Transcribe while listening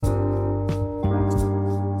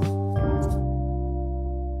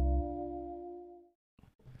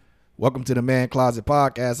Welcome to the Man Closet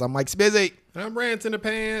Podcast. I'm Mike Spizzy. And I'm Rants in the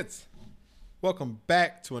Pants. Welcome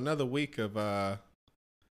back to another week of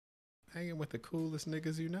hanging with the coolest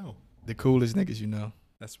niggas you know. The coolest niggas you know.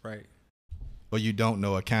 That's right. Or you don't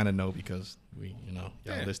know or kind of know because y'all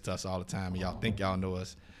listen to us all the time and y'all think y'all know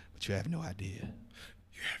us, but you have no idea.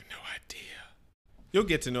 You have no idea. You'll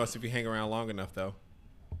get to know us if you hang around long enough, though.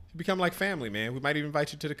 You become like family, man. We might even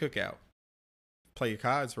invite you to the cookout. Play your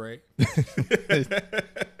cards, right?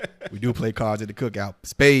 We do play cards at the cookout.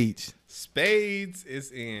 Spades. Spades is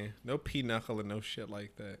in. No pinochle and no shit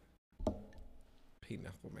like that.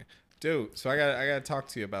 Pinochle, man. Dude, so I gotta talk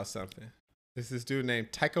to you about something. There's this dude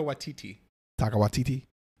named Taika Waititi. Taika Waititi?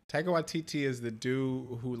 Taika Waititi is the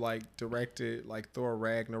dude who directed Thor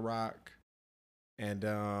Ragnarok and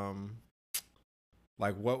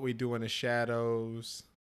What We Do in the Shadows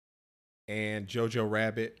and Jojo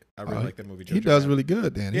Rabbit. I really like that movie. Jojo he does Rabbit. Really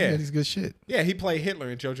good, then. Yeah, he's good shit. Yeah, he played Hitler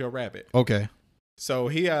in Jojo Rabbit. Okay. So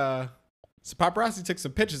so paparazzi took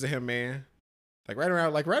some pictures of him, man. Right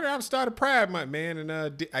around the start of Pride Month, man. And I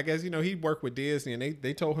guess he worked with Disney, and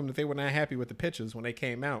they told him that they were not happy with the pictures when they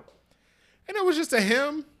came out. And it was just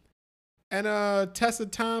him and Tessa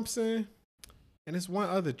Thompson and this one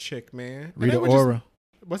other chick, man. Rita Ora.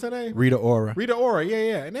 What's her name? Rita Ora. Rita Ora,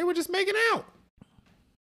 yeah. And they were just making out.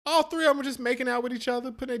 All three of them were just making out with each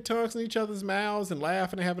other, putting their tongues in each other's mouths and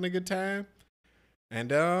laughing and having a good time. And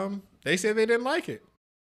they said they didn't like it.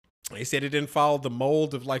 They said it didn't follow the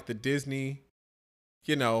mold of the Disney,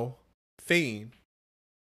 theme.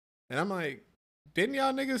 And I'm like, didn't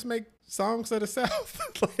y'all niggas make songs of the South?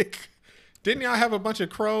 Didn't y'all have a bunch of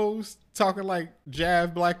crows talking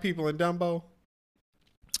jab black people in Dumbo?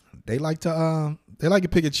 They like to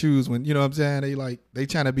pick and choose when, you know what I'm saying? They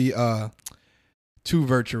trying to be too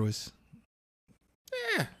virtuous.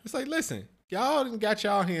 Yeah. It's listen, y'all didn't got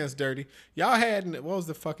y'all hands dirty. Y'all had, what was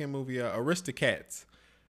the fucking movie? Aristocats.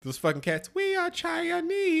 Those fucking cats. We are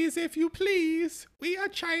Chinese if you please. We are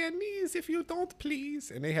Chinese if you don't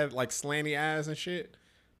please. And they had slanty eyes and shit.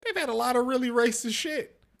 They've had a lot of really racist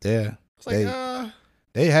shit. Yeah. It's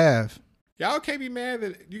they have. Y'all can't be mad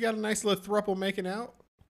that you got a nice little throuple making out.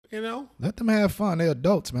 Let them have fun. They're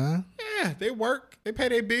adults, man. Yeah, they work. They pay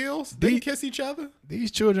their bills. They can kiss each other.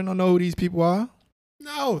 These children don't know who these people are.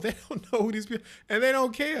 No, they don't know who these people, and they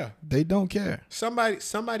don't care. They don't care.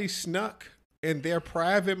 Somebody snuck in their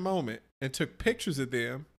private moment and took pictures of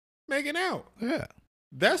them making out. Yeah.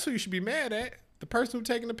 That's who you should be mad at. The person who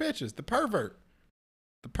taking the pictures. The pervert.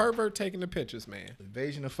 The pervert taking the pictures, man.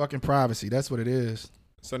 Invasion of fucking privacy. That's what it is.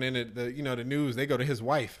 So then the news, they go to his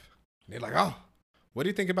wife. And they're like, oh, what do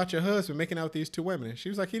you think about your husband making out with these two women? And she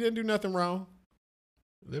was like, he didn't do nothing wrong.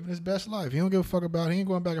 Living his best life. He don't give a fuck about it. He ain't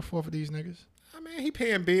going back and forth with these niggas. I mean, he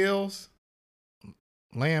paying bills.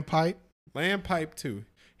 Land pipe too.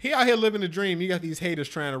 He out here living the dream. You got these haters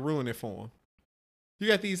trying to ruin it for him. You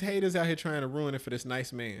got these haters out here trying to ruin it for this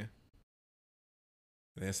nice man.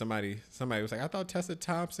 And then somebody was like, I thought Tessa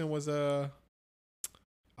Thompson was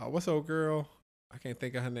what's old girl? I can't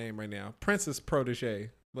think of her name right now. Princess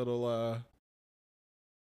protege. Little oh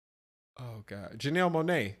God. Janelle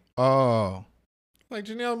Monáe. Oh.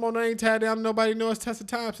 Janelle Monáe ain't tied down. Nobody knows Tessa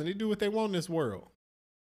Thompson. They do what they want in this world.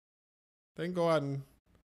 They can go out and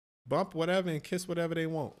bump whatever and kiss whatever they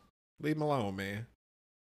want. Leave them alone, man.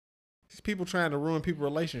 These people trying to ruin people's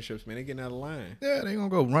relationships, man. They getting out of line. Yeah, they gonna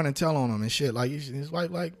go run and tell on them and shit. It's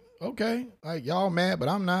okay. Y'all mad, but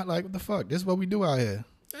I'm not. What the fuck? This is what we do out here.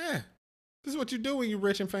 Yeah. This is what you do when you're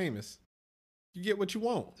rich and famous. You get what you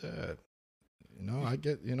want. Yeah. I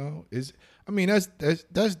get,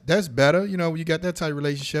 that's better. When you got that type of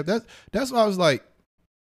relationship. That's why I was like,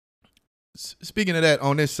 speaking of that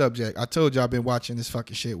on this subject, I told you I've been watching this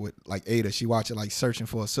fucking shit with Ada. She watching Searching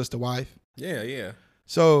for a Sister Wife. Yeah.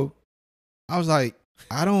 So I was like,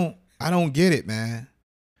 I don't get it, man.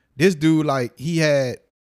 This dude, he had,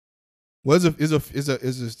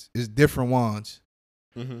 is different ones.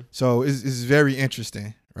 Mm-hmm. So it's very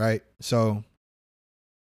interesting, right? So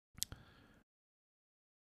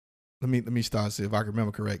let me start, see if I can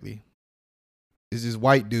remember correctly. It's this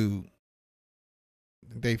white dude.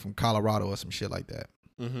 They from Colorado or some shit like that.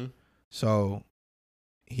 Mm-hmm. So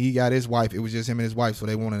he got his wife. It was just him and his wife, so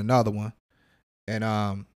they wanted another one.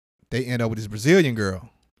 And they end up with this Brazilian girl.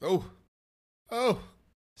 Oh.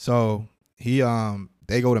 So they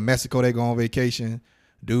go to Mexico. They go on vacation.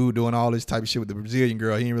 Dude doing all this type of shit with the Brazilian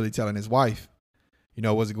girl. He ain't really telling his wife,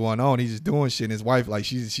 what's going on. He's just doing shit. And his wife,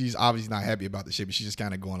 she's obviously not happy about the shit, but she's just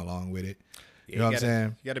kind of going along with it. Yeah, you know what I'm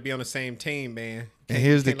saying? You got to be on the same team, man. And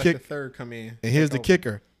here's the kick. Let the third come in. And here's the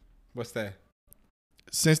kicker. What's that?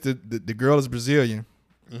 Since the girl is Brazilian,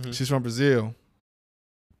 Mm-hmm. she's from Brazil.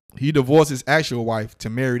 He divorced his actual wife to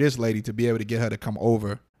marry this lady to be able to get her to come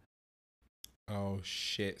over. Oh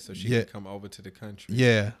shit! So she can come over to the country.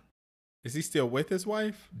 Yeah. Is he still with his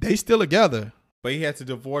wife? They still together. But he had to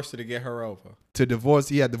divorce her to get her over.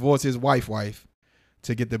 He had divorced his wife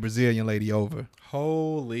to get the Brazilian lady over.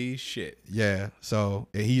 Holy shit! Yeah. So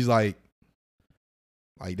and he's like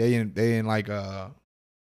they in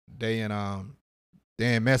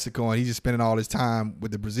Mexico, and he's just spending all his time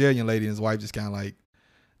with the Brazilian lady, and his wife just kind of like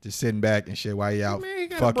just sitting back and shit while he out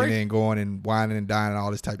fucking and going and whining and dining and all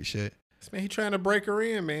this type of shit. This man, he trying to break her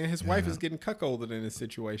in, man. His wife is getting cuckolded in this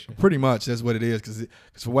situation. Pretty much, that's what it is. Because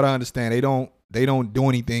from what I understand, they don't do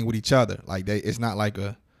anything with each other. Like it's not like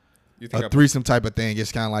a threesome type of thing.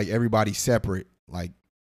 It's kind of like everybody's separate. Like,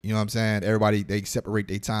 you know what I'm saying? Everybody, they separate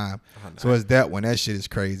their time. Oh, nice. So it's that one. That shit is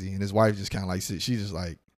crazy. And his wife just kind of like, she's just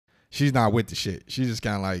like, she's not with the shit. She's just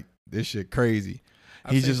kind of like, this shit crazy.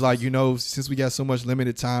 He's just like, since we got so much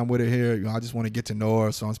limited time with her here, I just want to get to know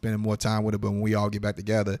her, so I'm spending more time with her. But when we all get back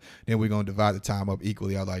together, then we're going to divide the time up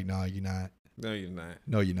equally. I was like, no, you're not. No, you're not.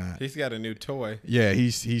 No, you're not. He's got a new toy. Yeah,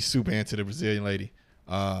 he's super into the Brazilian lady.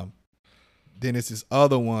 Then it's this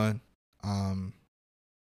other one.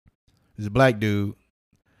 There's a black dude.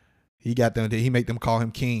 He make them call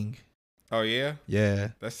him King. Oh, yeah? Yeah.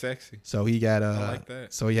 That's sexy. So he got I like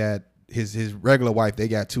that. So he had his regular wife, they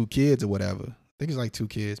got 2 kids or whatever. I think it's like 2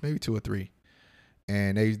 kids, maybe 2 or 3.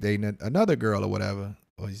 And they another girl or whatever,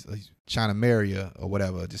 or he's trying to marry her or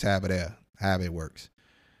whatever, just have her there, however it works.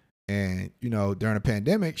 And, during the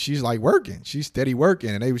pandemic, she's like working. She's steady working.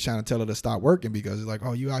 And they was trying to tell her to stop working because it's like,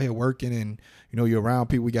 oh, you out here working and, you're around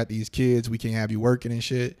people. We got these kids. We can't have you working and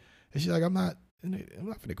shit. And she's like, I'm not going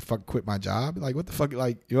to fucking quit my job. Like, what the fuck?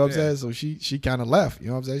 Like, you know what I'm saying? So she kind of left. You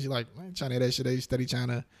know what I'm saying? She's like, I ain't trying to hear that shit. They steady trying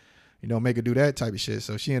to, make her do that type of shit.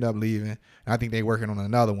 So she ended up leaving. And I think they working on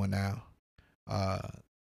another one now.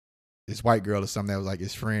 This white girl or something that was like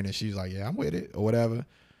his friend. And she's like, yeah, I'm with it or whatever.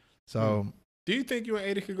 So. Do you think you and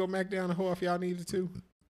Ada could go back down the hole if y'all needed to?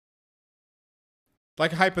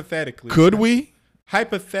 Like, hypothetically. Could we?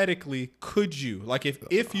 Hypothetically, could you? Like,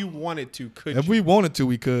 if you wanted to, could you? If we wanted to,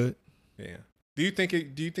 we could. Yeah. Do you think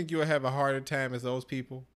you would have a harder time as those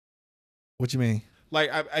people? What you mean? Like,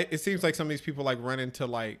 it seems like some of these people like run into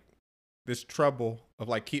like this trouble of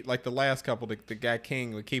like like the last couple, the guy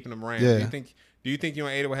King, with keeping them around. Yeah. Do you think you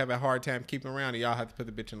and Ada would have a hard time keeping them around, and y'all have to put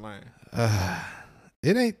the bitch in line?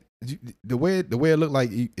 It ain't the way it looked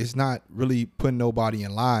like. It's not really putting nobody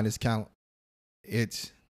in line. It's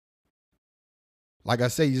like I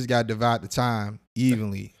say, you just gotta divide the time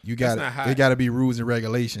evenly. There got to be rules and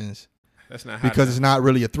regulations. That's not how because it's not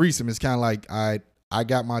really a threesome. It's kind of like I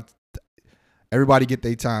got my everybody get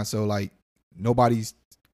their time. So like nobody's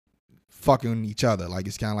fucking each other. Like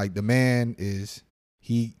it's kind of like the man is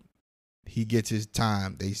he gets his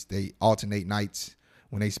time. They alternate nights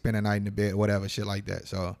when they spend a night in the bed, whatever shit like that.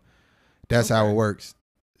 So that's how it works.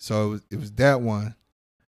 So it was that one.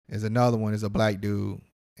 There's another one. Is a black dude.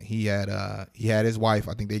 He had his wife.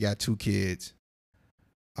 I think they got 2 kids.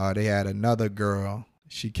 They had another girl.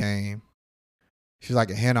 She came. She's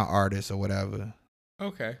like a henna artist or whatever.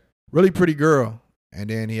 Okay. Really pretty girl. And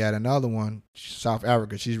then he had another one, South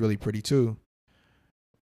Africa. She's really pretty too.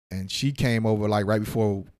 And she came over like right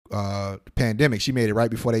before the pandemic. She made it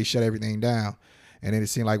right before they shut everything down. And then it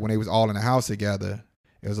seemed like when they was all in the house together,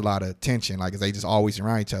 there was a lot of tension, like they just always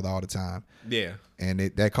around each other all the time. Yeah. And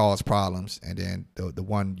that caused problems. And then the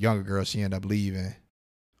one younger girl, she ended up leaving.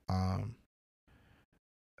 And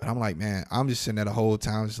I'm like, man, I'm just sitting there the whole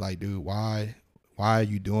time, just like, dude, why are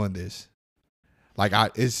you doing this? Like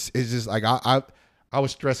it's just like I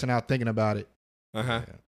was stressing out thinking about it. Uh-huh.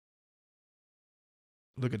 Yeah.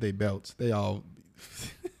 Look at their belts. They all.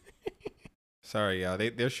 Sorry, y'all.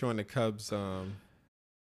 They're showing the Cubs. I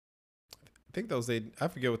think I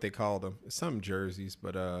forget what they call them. Some jerseys,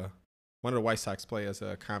 but one of the White Sox players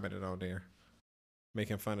commented on there,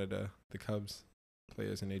 making fun of the Cubs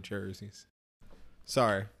players in their jerseys.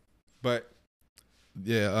 Sorry, but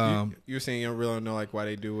yeah, you're saying you don't really know like why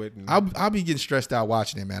they do it. And I'll be getting stressed out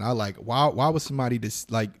watching it, man. I like why would somebody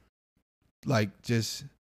just like just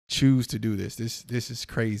choose to do this? This is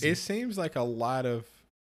crazy. It seems like a lot of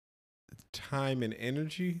time and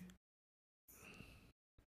energy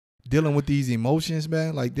dealing with these emotions,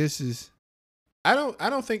 man. Like this is. I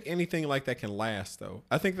don't think anything like that can last though.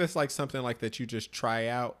 I think that's like something like that you just try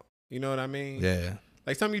out. You know what I mean? Yeah.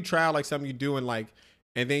 Like something you try out, like something you do, and like,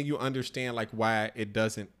 and then you understand like why it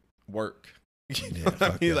doesn't work. You know what I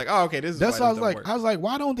mean? He's like, oh, okay, this is. That's why what I was like. work. I was like,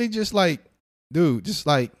 why don't they just like, dude, just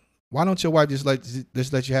like, why don't your wife just let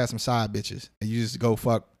you have some side bitches and you just go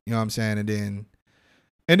fuck, you know what I'm saying, and then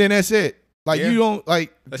that's it. Like Yeah. you don't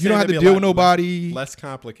like That's you don't saying have to that'd be a deal lot with nobody. less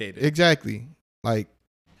complicated. Exactly. Like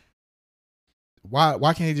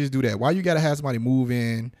why can't you just do that? Why you gotta have somebody move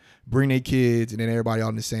in, bring their kids, and then everybody all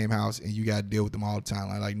in the same house, and you gotta deal with them all the time?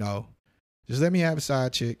 Like no, just let me have a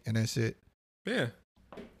side chick, and that's it. Yeah.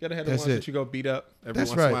 You gotta have the That's ones it. that you go beat up every That's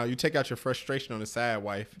once in right. a while. You take out your frustration on the side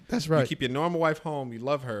wife. That's You right. keep your normal wife home, you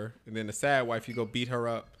love her, and then the sad wife, you go beat her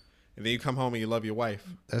up, and then you come home and you love your wife.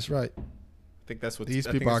 That's right. I think that's what These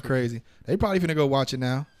people are crazy. They probably finna go watch it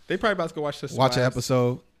now. They probably about to go watch this. Watch an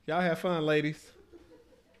episode. Y'all have fun, ladies.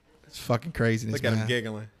 It's fucking craziness, Look at man.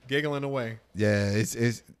 them giggling away. Yeah,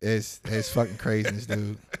 it's fucking craziness,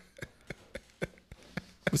 dude.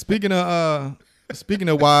 But speaking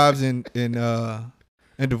of wives and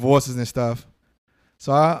divorces and stuff,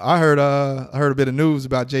 so I heard a bit of news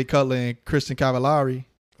about Jay Cutler and Kristen Cavallari.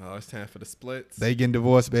 Oh, it's time for the splits. They getting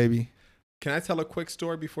divorced, baby. Can I tell a quick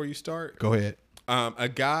story before you start? Go ahead. A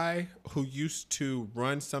guy who used to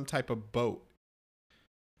run some type of boat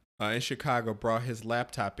in Chicago brought his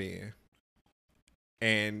laptop in,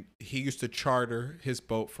 and he used to charter his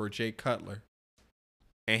boat for Jay Cutler,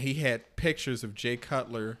 and he had pictures of Jay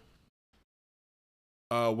Cutler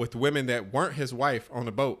with women that weren't his wife on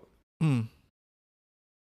the boat. Mm.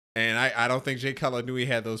 And I don't think Jay Cutler knew he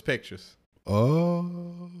had those pictures.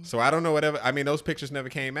 Oh. So I don't know whatever. I mean, those pictures never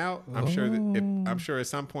came out. I'm sure at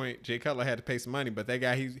some point Jay Cutler had to pay some money, but that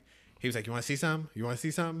guy he was like, "You want to see something? You want to see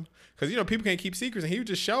something?" Because people can't keep secrets, and he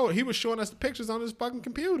was showing us the pictures on his fucking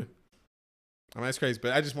computer. I mean, that's crazy,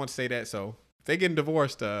 but I just want to say that. So if they getting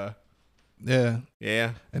divorced, Yeah.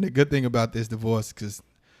 And the good thing about this divorce, because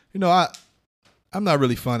I'm not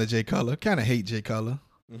really fond of Jay Cutler. Kind of hate Jay Cutler.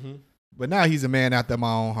 Mm-hmm. But now he's a man after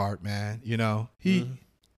my own heart, man.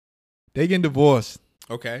 They getting divorced.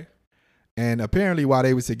 Okay. And apparently while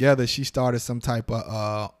they was together, she started some type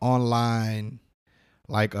of online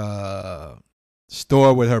like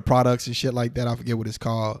store with her products and shit like that. I forget what it's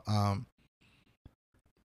called. Okay.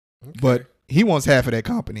 But he wants half of that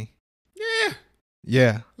company. Yeah.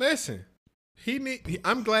 Yeah. Listen,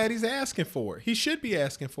 I'm glad he's asking for it. He should be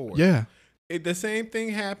asking for it. Yeah. The same thing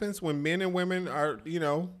happens when men and women are,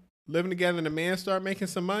 living together and the man start making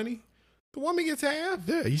some money. The woman gets half.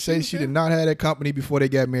 Yeah, he said she did not have that company before they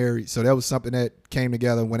got married. So that was something that came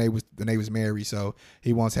together when they was married. So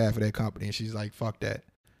he wants half of that company, and she's like, "Fuck that."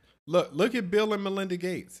 Look at Bill and Melinda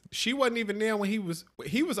Gates. She wasn't even there when he was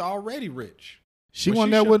already rich. She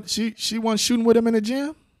wasn't shooting with him in the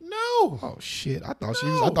gym. No. Oh shit! I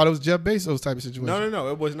thought it was Jeff Bezos type of situation. No.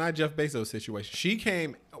 It was not Jeff Bezos situation. She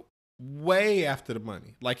came way after the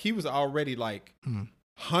money. Like he was already like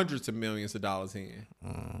hundreds of millions of dollars in,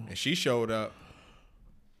 and she showed up,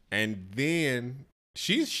 and then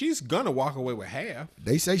she's gonna walk away with half.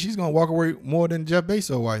 They say she's gonna walk away more than Jeff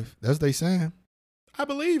Bezos' wife. That's what they saying. I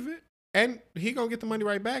believe it, and he gonna get the money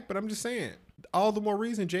right back. But I'm just saying, all the more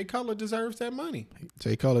reason Jay Cutler deserves that money.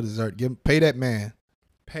 Jay Cutler pay that man.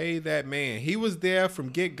 Pay that man. He was there from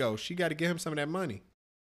get go. She got to give him some of that money.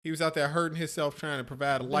 He was out there hurting himself trying to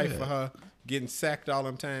provide a life for her, getting sacked all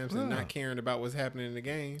them times and not caring about what's happening in the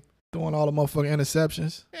game. Throwing all the motherfucking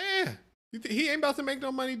interceptions. Yeah. He ain't about to make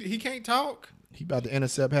no money. He can't talk. He about to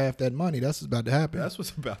intercept half that money. That's what's about to happen. That's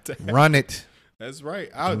what's about to happen. Run it. That's right.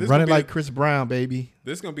 Run it like Chris Brown, baby.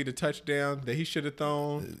 This is going to be the touchdown that he should have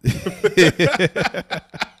thrown.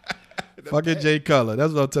 Fuck it, Jay Cutler.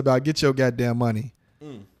 That's what I'm talking about. Get your goddamn money.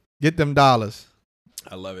 Get them dollars.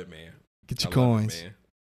 I love it, man. Get your coins. Man.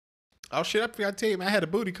 Oh, shit. I forgot to tell you, man. I had a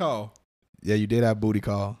booty call. Yeah, you did have a booty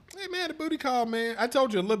call. Hey, man, a booty call, man. I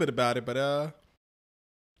told you a little bit about it, but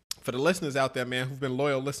for the listeners out there, man, who've been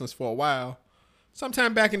loyal listeners for a while,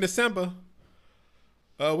 sometime back in December,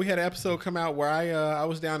 we had an episode come out where I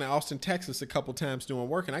was down in Austin, Texas a couple times doing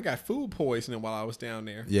work, and I got food poisoning while I was down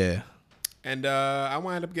there. Yeah. And I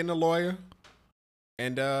wound up getting a lawyer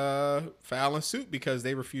and filing suit because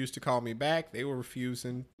they refused to call me back. They were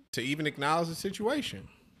refusing to even acknowledge the situation.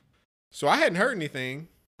 So I hadn't heard anything,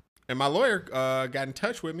 and my lawyer got in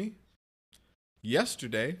touch with me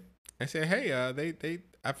yesterday and said, "Hey,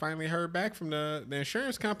 I finally heard back from the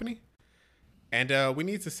insurance company, and we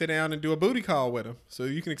need to sit down and do a booty call with them so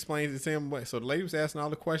you can explain to them what." So the lady was asking all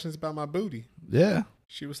the questions about my booty. Yeah.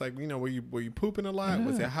 She was like, were you pooping a lot? Yeah.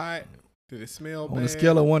 Was it hot? Did it smell bad? On a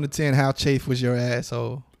scale of 1 to 10, how chafed was your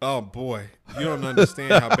asshole? Oh boy, you don't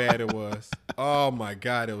understand how bad it was. Oh my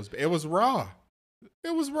God, it was raw.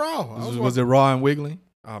 It was raw. Was it raw and wiggling?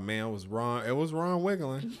 Oh man, it was raw. It was raw and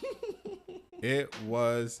wiggling. It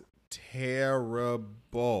was terrible.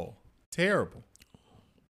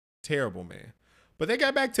 Terrible, man. But they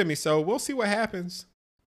got back to me, so we'll see what happens.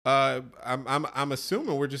 I'm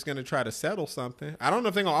assuming we're just gonna try to settle something. I don't know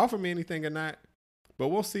if they're gonna offer me anything or not, but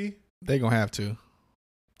we'll see. They gonna have to.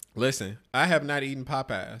 Listen, I have not eaten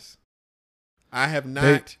Popeyes. I have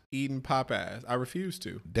not eaten Popeyes. I refuse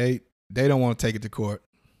to. They don't want to take it to court.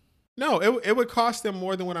 No, it would cost them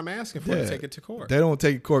more than what I'm asking for to take it to court. They don't want to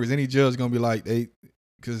take it to court because any judge is gonna be like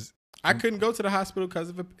because I couldn't go to the hospital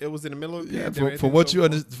because it was in the middle of the pandemic. For what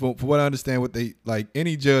I understand, what they like,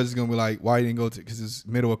 any judge is gonna be like, why you didn't go to? Because it's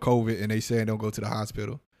middle of COVID and they said don't go to the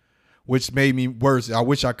hospital, which made me worse. I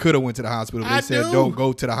wish I could have went to the hospital. They said don't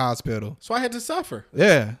go to the hospital, so I had to suffer.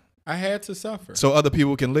 Yeah, I had to suffer so other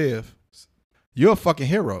people can live. You're a fucking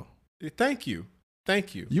hero. Thank you.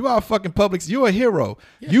 You are a fucking public. You're a hero.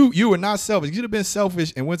 Yeah. You were not selfish. You'd have been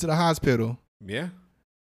selfish and went to the hospital. Yeah.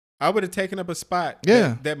 I would have taken up a spot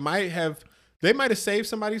that might have saved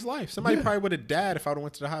somebody's life. Somebody probably would have died if I would have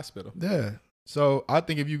went to the hospital. Yeah. So I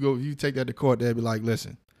think if you take that to court, they'd be like,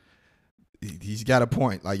 listen, he's got a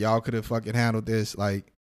point. Like, y'all could have fucking handled this.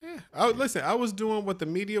 Like, listen, I was doing what the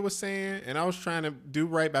media was saying, and I was trying to do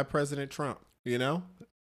right by President Trump, you know?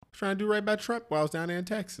 I was trying to do right by Trump while I was down there in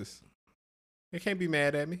Texas. They can't be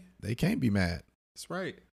mad at me. They can't be mad. That's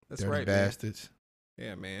right. That's Dirty right, bastards. Man.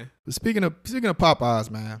 Yeah, man. But speaking of Popeyes,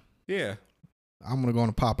 man. Yeah. I'm gonna go on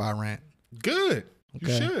a Popeye rant. Good. Okay.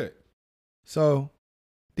 You should. So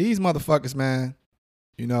these motherfuckers, man,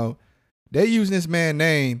 you know, they using this man's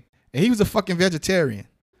name, and he was a fucking vegetarian.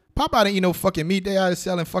 Popeye didn't eat no fucking meat. They out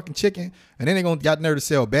selling fucking chicken, and then they gonna got nerve to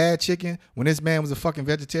sell bad chicken when this man was a fucking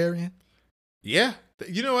vegetarian. Yeah.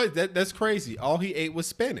 You know what? That's crazy. All he ate was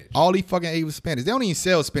spinach. All he fucking ate was spinach. They don't even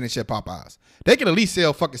sell spinach at Popeyes. They can at least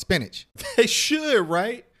sell fucking spinach. They should,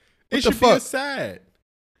 right? It should be a side.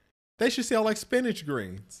 They should sell like spinach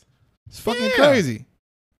greens. It's fucking crazy.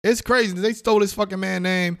 It's crazy. They stole this fucking man's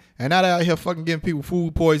name, and now they out here fucking giving people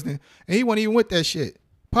food poisoning, and he wasn't even with that shit.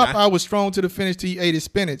 Popeye was strong to the finish till he ate his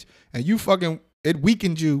spinach, and it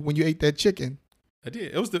weakened you when you ate that chicken. I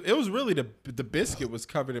did. It was really the biscuit was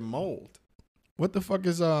covered in mold. What the fuck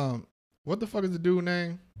is the dude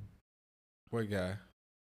name? What guy?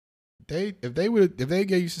 If they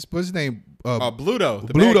gave you what's his name? Bluto.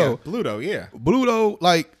 Bluto, yeah.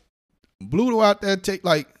 Bluto out there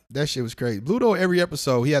that shit was crazy. Bluto every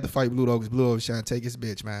episode he had to fight Bluto because Bluto was trying to take his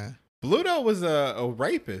bitch, man. Bluto was a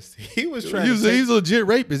rapist. He was trying. He's a legit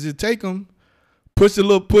rapist. You take him, push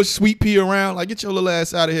Sweet Pea around, like get your little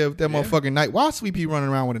ass out of here with that motherfucking night. Why Sweet Pea running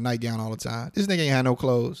around with a nightgown all the time? This nigga ain't had no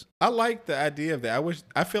clothes. I like the idea of that.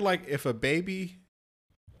 I feel like if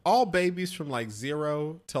all babies from like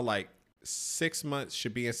 0 to like 6 months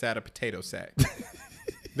should be inside a potato sack.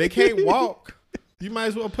 They can't walk. You might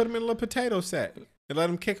as well put them in a little potato sack and let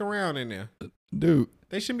them kick around in there. Dude.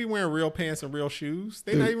 They shouldn't be wearing real pants and real shoes.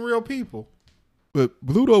 They're not even real people. But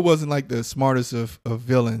Bluto wasn't like the smartest of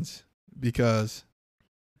villains, because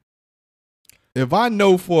if I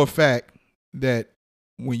know for a fact that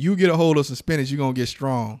when you get a hold of some spinach, you're going to get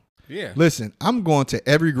strong. Yeah. Listen, I'm going to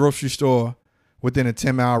every grocery store within a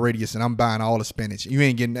 10-mile radius, and I'm buying all the spinach. You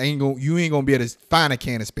ain't going to be able to find a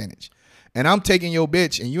can of spinach. And I'm taking your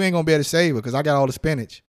bitch, and you ain't going to be able to save her because I got all the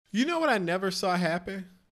spinach. You know what I never saw happen?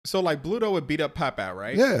 So like Bluto would beat up Popeye,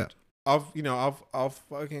 right? Yeah. Off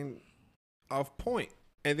point.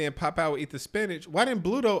 And then Popeye would eat the spinach. Why didn't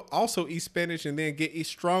Bluto also eat spinach and then get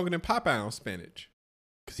stronger than Popeye on spinach?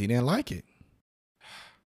 Because he didn't like it.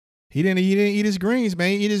 He didn't eat his greens,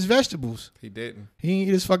 man. He eat his vegetables. He didn't. He didn't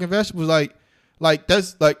eat his fucking vegetables. Like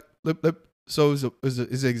that's like, so it's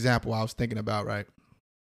an example I was thinking about, right?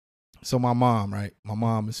 So my mom, right? My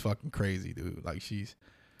mom is fucking crazy, dude. Like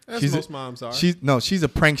most moms are. She's a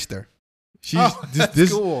prankster.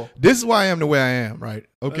 That's cool. This is why I am the way I am, right?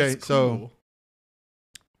 Okay, cool. So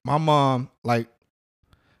my mom, like,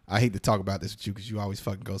 I hate to talk about this with you because you always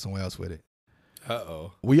fucking go somewhere else with it.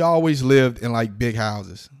 Uh-oh. We always lived in like big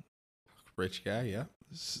houses. Rich guy, yeah.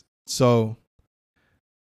 So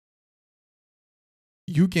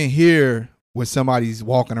you can hear when somebody's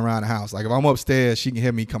walking around the house. Like if I'm upstairs, she can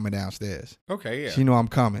hear me coming downstairs. Okay, yeah. She know I'm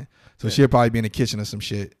coming. So she'll probably be in the kitchen or some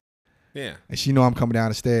shit. Yeah. And she know I'm coming down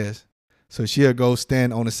the stairs. So she'll go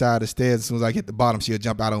stand on the side of the stairs. As soon as I hit the bottom, she'll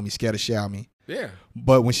jump out on me, scared to shit out me. Yeah.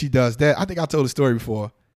 But when she does that, I think I told the story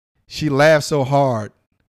before. She laughed so hard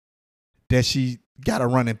that she got to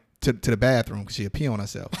run to the bathroom because she'll pee on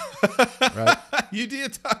herself. Right? You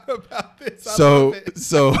did talk about this. So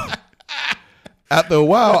after a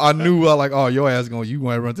while, I knew your ass you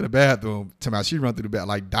going to run to the bathroom. She run through the bathroom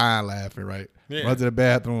like dying laughing, right? Yeah. Run to the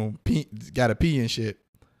bathroom, got to pee and shit.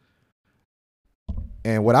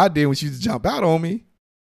 And what I did when she used to jump out on me,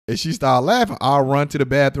 and she started laughing, I'll run to the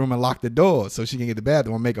bathroom and lock the door so she can get the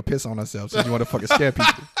bathroom and make her piss on herself. So she want to fucking scare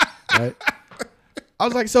people, right? I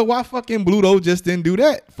was like, so why fucking Bluto just didn't do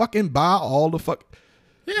that? Fucking buy all the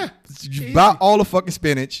buy all the fucking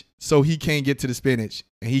spinach so he can't get to the spinach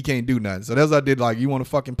and he can't do nothing. So that's what I did. Like, you want to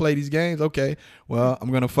fucking play these games? Okay, well,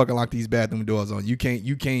 I'm gonna fucking lock these bathroom doors on. You're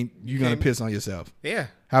gonna piss on yourself. Yeah.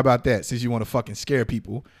 How about that? Since you want to fucking scare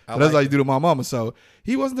people, so that's like how you do to my mama. So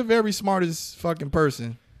he wasn't the very smartest fucking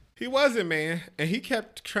person. He wasn't, man, and he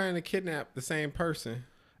kept trying to kidnap the same person.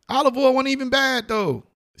 Olive Oil wasn't even bad though.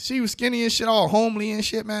 She was skinny and shit, all homely and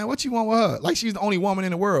shit, man. What you want with her? Like, she's the only woman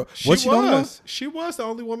in the world. She was the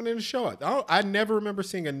only woman in the show. I never remember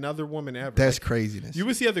seeing another woman ever. That's craziness. You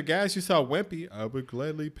would see other guys. You saw Wimpy. I would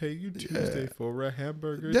gladly pay you Tuesday for a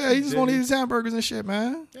hamburger. Yeah, he just want to eat his hamburgers and shit,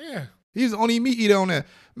 man. Yeah. He's the only meat eater on there.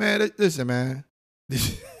 Man, listen, man.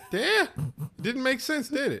 Yeah. Didn't make sense,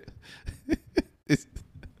 did it?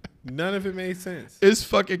 None of it made sense. It's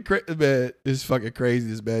fucking crazy, man. It's fucking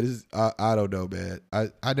crazy. It's bad. I don't know, man.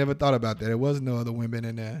 I never thought about that. There was no other women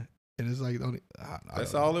in there. And it's like,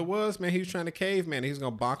 that's all it was, man. He was trying to cave, man. He was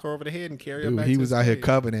going to bonk her over the head and carry her back. He was out here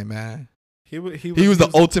coveting, man. He was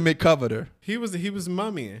the ultimate coveter. He was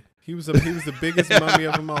mummying. He was the biggest mummy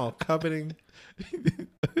of them all. Coveting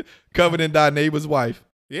thy neighbor's wife.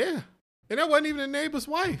 Yeah. And that wasn't even a neighbor's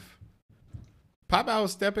wife. Popeye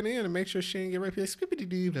was stepping in to make sure she didn't get raped.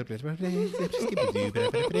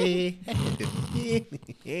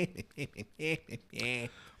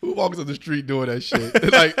 Who walks on the street doing that shit?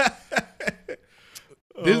 Like,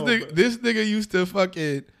 this nigga used to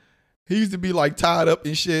fucking, he used to be like tied up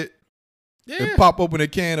and shit. Yeah. And pop open a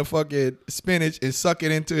can of fucking spinach and suck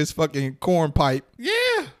it into his fucking corn pipe.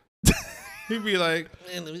 Yeah. He'd be like,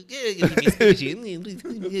 then he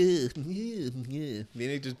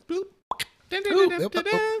just boop.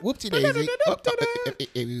 Whoopsie daisy.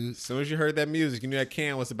 As soon as you heard that music, you knew that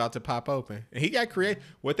can was about to pop open. And he got creative.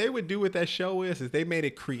 What they would do with that show is they made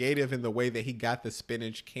it creative in the way that he got the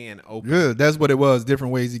spinach can open. Yeah, that's what it was.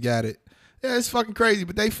 Different ways he got it. Yeah, it's fucking crazy.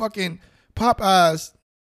 But they fucking, Popeyes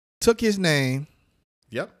took his name.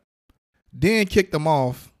 Yep. Then kicked him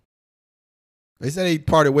off. They said they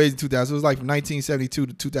parted ways in 2000. It was like from 1972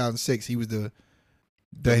 to 2006. He was the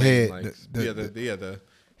head.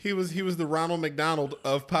 He was the Ronald McDonald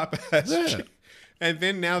of Popeyes. Yeah. And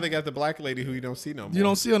then now they got the black lady who you don't see no more. You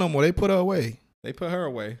don't see her no more. They put her away. They put her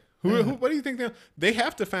away. Who what do you think they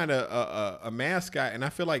have to find a mascot? And I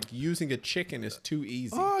feel like using a chicken is too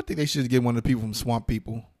easy. Oh, I think they should get one of the people from Swamp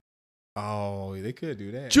People. Oh, they could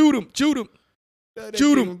do that. Shoot him. Shoot him.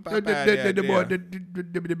 Cajun fries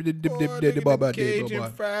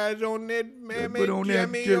on that, man. Put on that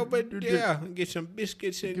over there. Get some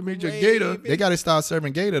biscuits and give me your gator. They got to start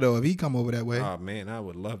serving gator though if he come over that way. Oh man, I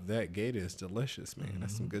would love that. Gator is delicious, man.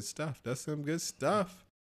 That's some good stuff.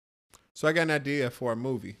 So I got an idea for a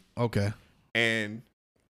movie. Okay. And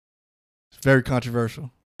it's very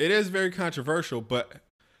controversial. It is very controversial, but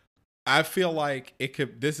I feel like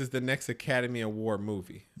this is the next Academy Award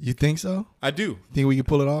movie. You think so? I do. Think we can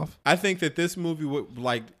pull it off? I think that this movie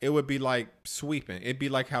would be like sweeping. It'd be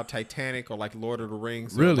like how Titanic or like Lord of the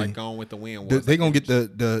Rings or like Gone with the Wind was. They gonna get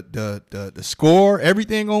the score,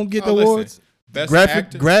 everything gonna get the awards. Best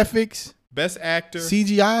graphics, best actor,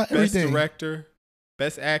 CGI, everything. Best director,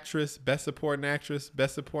 best actress, best supporting actor.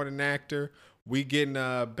 We getting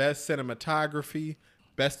best cinematography,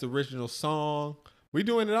 best original song. We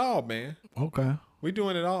doing it all, man. Okay. We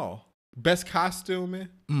doing it all. Best costuming.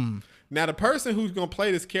 Now, the person who's going to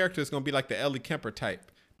play this character is going to be like the Ellie Kemper type.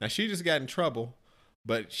 Now, she just got in trouble,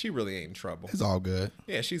 but she really ain't in trouble. It's all good.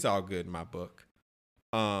 Yeah, she's all good in my book.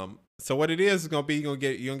 So what it is going to be, you're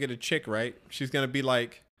going to get a chick, right? She's going to be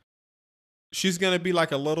like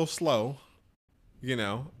a little slow, you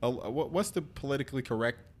know. What's the politically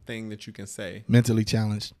correct thing that you can say? Mentally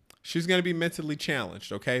challenged. She's going to be mentally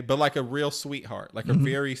challenged, okay? But like a real sweetheart, like a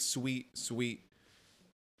very sweet,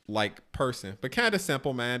 like person, but kind of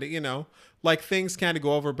simple, man. You know, like things kind of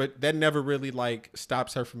go over, but that never really like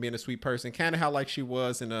stops her from being a sweet person. Kind of how like she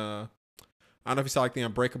was in I don't know if you saw like the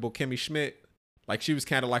Unbreakable Kimmy Schmidt. Like she was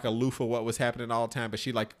kind of like aloof of what was happening all the time, but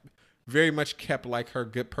she like very much kept like her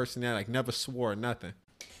good personality, like never swore or nothing.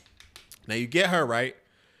 Now you get her, right?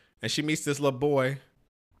 And she meets this little boy.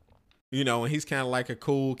 You know, and he's kind of like a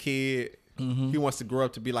cool kid. He wants to grow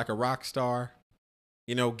up to be like a rock star.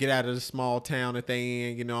 You know, get out of the small town that they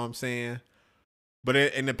in, you know what I'm saying? But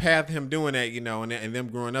in the path of him doing that, you know, and them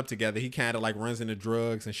growing up together, he kind of like runs into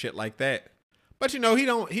drugs and shit like that. But, you know, he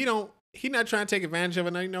not trying to take advantage of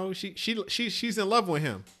it. You know, she's in love with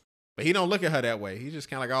him. But he don't look at her that way. He's just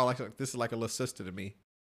kind of like, oh, like this is like a little sister to me.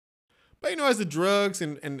 But as the drugs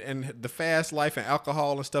and the fast life and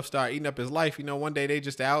alcohol and stuff start eating up his life, one day they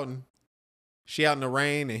just out and she out in the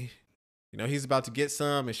rain and he's about to get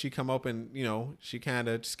some and she come up and she kind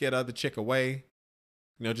of scare the other chick away,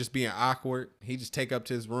 just being awkward. He just take up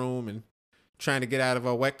to his room and trying to get out of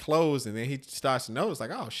her wet clothes, and then he starts to notice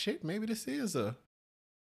like, oh shit, maybe this is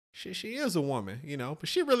she is a woman, but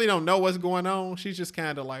she really don't know what's going on. She's just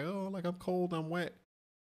kind of like, oh, like I'm cold, I'm wet.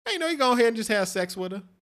 And, he go ahead and just have sex with her.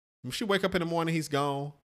 When she wake up in the morning, he's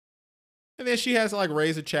gone. And then she has to like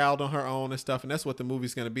raise a child on her own and stuff. And that's what the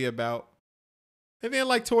movie's going to be about. And then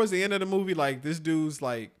like towards the end of the movie, like this dude's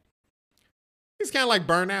like, he's kind of like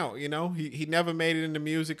burnt out, he never made it in the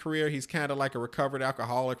music career. He's kind of like a recovered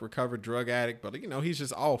alcoholic, recovered drug addict, but he's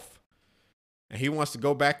just off. And he wants to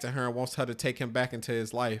go back to her and wants her to take him back into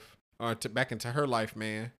his life or back into her life,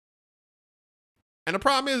 man. And the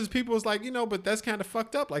problem is people is like, but that's kind of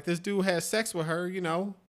fucked up. Like this dude has sex with her,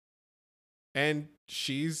 and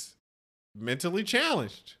she's mentally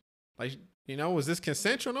challenged. Like, was this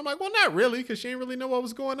consensual? And I'm like, well, not really, because she didn't really know what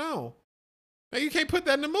was going on. Now, you can't put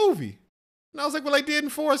that in the movie. And I was like, well, they did in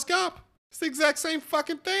Forrest Gump. It's the exact same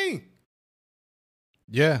fucking thing.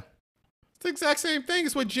 Yeah. It's the exact same thing.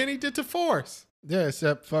 It's what Jenny did to Forrest. Yeah,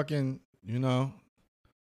 except fucking,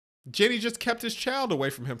 Jenny just kept his child away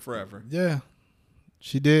from him forever. Yeah,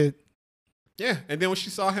 she did. Yeah, and then when she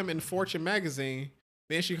saw him in Fortune magazine,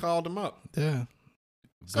 then she called him up. Yeah.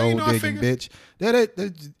 So, gold digging bitch.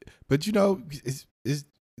 But it's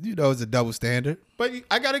it's a double standard. But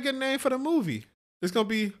I got a good name for the movie. It's gonna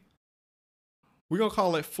be. We're gonna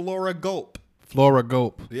call it Flora Gulp. Flora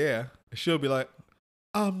Gulp. Yeah, she'll be like,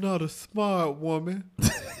 I'm not a smart woman,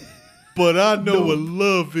 but I know what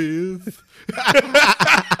love is.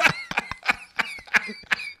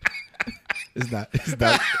 It's not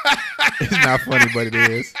funny, but it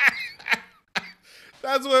is.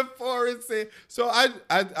 That's what Forrest said. So I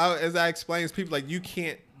as I explained, people like, you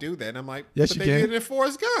can't do that. And I'm like, yes, but you they can. did it in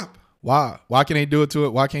Forrest Gump. Why? Why can't he do it to it?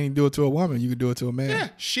 Why can't he do it to a woman? You can do it to a man. Yeah,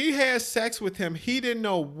 she had sex with him. He didn't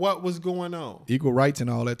know what was going on. Equal rights and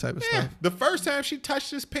all that type of stuff. The first time she touched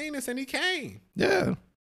his penis and he came. Yeah.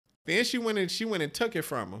 Then she went and took it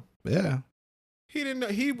from him. Yeah. He didn't know.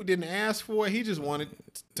 He didn't ask for it. He just wanted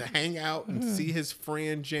to hang out and see his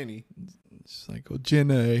friend Jenny. It's like, oh,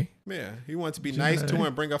 Jenny. Yeah, he wanted to be nice to her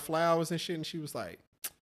and bring her flowers and shit. And she was like,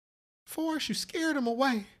 Forrest, you scared him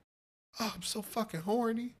away. Oh, I'm so fucking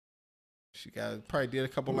horny. She probably did a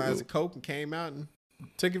couple lines of coke and came out and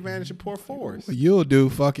took advantage of poor Forrest. Well, you'll do.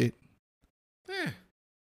 Fuck it. Yeah.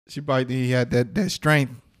 She probably he had that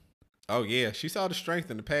strength. Oh yeah, she saw the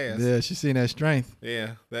strength in the past. Yeah, she seen that strength.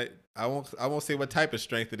 Yeah, that I won't say what type of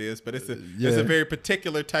strength it is, but it's a very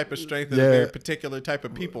particular type of strength that a very particular type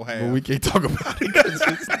of people have. But we can't talk about it because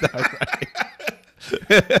it's not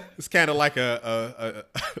right. It's kind of like a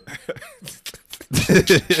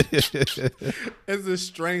it's a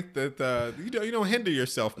strength that you don't hinder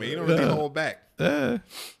yourself, man. You don't really hold back. But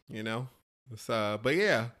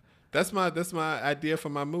yeah, that's my idea for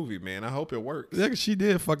my movie, man. I hope it works. Yeah, she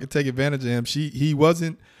did fucking take advantage of him. He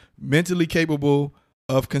wasn't mentally capable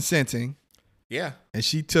of consenting. Yeah. And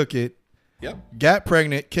she took it. Yep. Got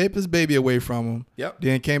pregnant, kept his baby away from him. Yep.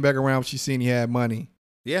 Then came back around when she seen he had money.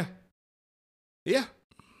 Yeah. Yeah.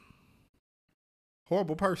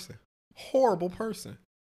 Horrible person. Horrible person.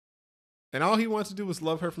 And all he wants to do was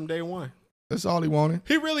love her from day one. That's all he wanted.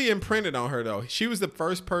 He really imprinted on her, though. She was the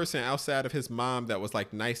first person outside of his mom that was,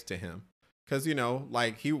 like, nice to him. Because,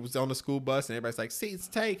 like, he was on the school bus and everybody's like, seats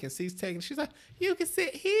taken, seats taken. She's like, you can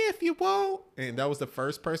sit here if you want. And that was the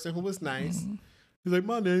first person who was nice. Mm-hmm. He's like,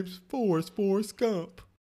 my name's Forrest Gump.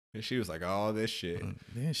 And she was like, oh, this shit.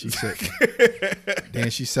 Then she said,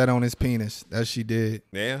 she sat on his penis. That she did.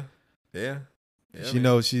 Yeah. Yeah. Yeah, she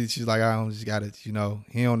knows she's like, I don't just gotta, he don't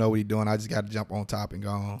know what he's doing. I just gotta jump on top and go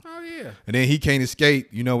on. Oh yeah. And then he can't escape,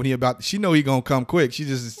 when she know he gonna come quick. She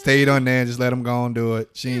just stayed on there and just let him go and do it.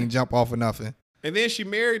 She ain't jump off or nothing. And then she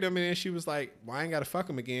married him, and then she was like, well, I ain't gotta fuck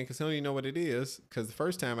him again because he don't even know what it is. Because the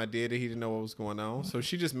first time I did it, he didn't know what was going on. So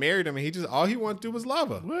she just married him, and all he wanted to do was love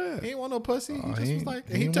her. Yeah. He ain't want no pussy. He just was like,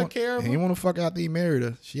 he took care of her. He didn't want to fuck after he married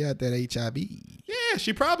her. She had that HIV. Yeah,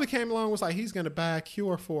 she probably came along and was like, he's gonna buy a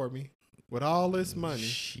cure for me. With all this money.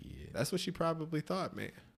 Shit. That's what she probably thought,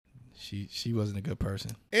 man. She wasn't a good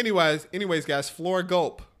person. Anyways, guys, Flora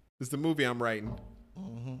Gulp is the movie I'm writing.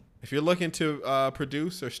 Mm-hmm. If you're looking to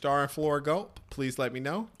produce or star in Flora Gulp, please let me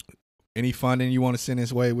know. Any funding you want to send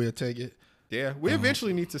this way, we'll take it. Yeah, we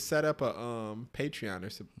eventually need to set up a Patreon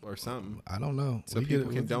or something. I don't know. So people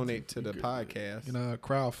can donate to the podcast.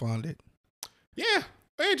 Crowdfund it. Yeah.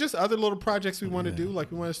 And just other little projects we want to do.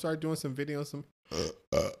 Like we want to start doing some videos,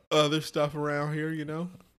 other stuff around here, you know.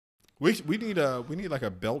 We need like a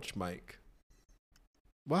belch mic.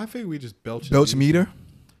 Well, I think we just belch. Belch meter.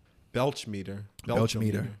 Belch meter. Belch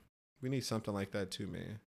meter. We need something like that too,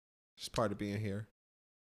 man. Just part of being here.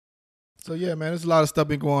 So yeah, man, there's a lot of stuff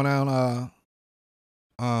been going on.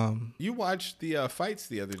 You watched the fights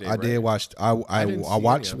the other day. I did watch. I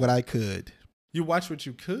watched what I could. You watched what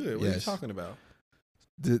you could. What are you Yes. talking about?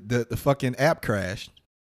 The fucking app crashed.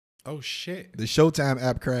 Oh shit! The Showtime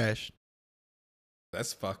app crashed.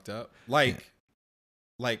 That's fucked up. Like,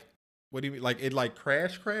 what do you mean? Like it like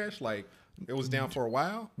crash? Like it was down for a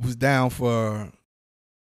while? Was down for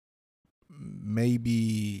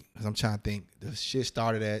maybe, because I'm trying to think. The shit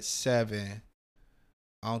started at 7.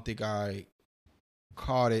 I don't think I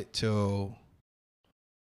caught it till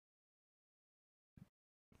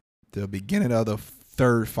the beginning of the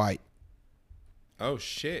third fight. Oh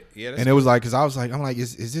shit! Yeah, and it was like, because I'm like,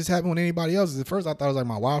 is this happening with anybody else? At first I thought it was like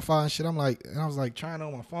my Wi-Fi and shit. And I was like trying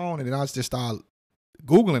on my phone, and then I just started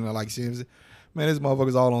Googling it. Like, man, this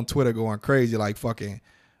motherfucker's all on Twitter going crazy, like fucking,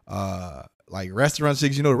 like restaurants.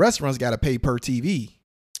 You know, the restaurants got to pay per TV.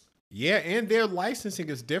 Yeah, and their licensing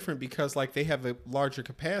is different because like they have a larger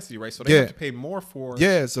capacity, right? So they have to pay more for.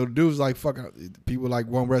 Yeah, so the dude's like fucking people like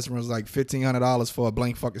one restaurant's like $1,500 for a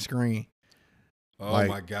blank fucking screen. Oh like,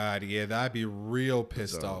 my God, yeah, that'd be real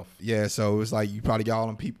pissed off. Yeah, so it's like you probably got all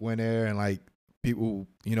them people in there, and like people,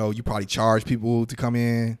 you know, you probably charge people to come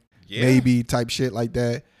in, maybe type shit like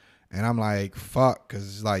that. And I'm like, fuck, because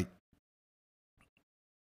it's like,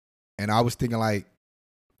 and I was thinking like,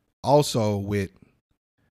 also with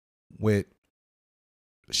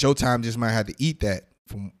Showtime just might have to eat that.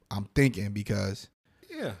 From I'm thinking because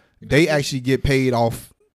they actually get paid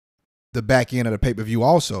off the back end of the pay-per-view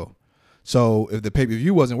also. So if the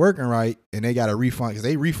pay-per-view wasn't working right and they got a refund, because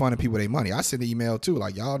they refunded people their money. I sent an email too,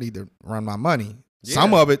 like, y'all need to run my money. Yeah.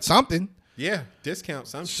 Some of it, something. Yeah, discount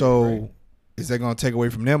something. So right? Is that going to take away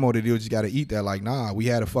from them, or the deal just got to eat that? Like, nah, we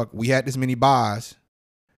had this many buys.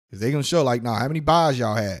 Because they going to show like, nah, how many buys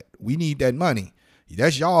y'all had? We need that money.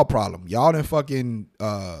 That's y'all problem. Y'all didn't fucking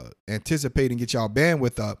anticipate and get y'all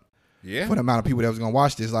bandwidth up for the amount of people that was going to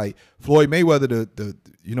watch this. Like Floyd Mayweather, the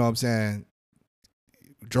you know what I'm saying,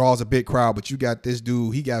 draws a big crowd, but you got this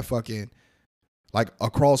dude, he got fucking, like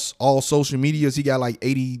across all social medias, he got like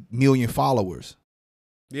 80 million followers.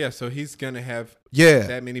 Yeah, so he's going to have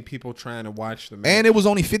that many people trying to watch the match. And it was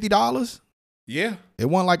only $50. Yeah. It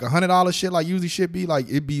wasn't like $100 shit like usually should be. Like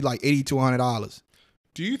it'd be like $80 to $100.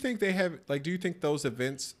 Do you think they have, like, do you think those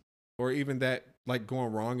events or even that, like,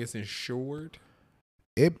 going wrong is insured?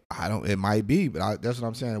 It might be, but that's what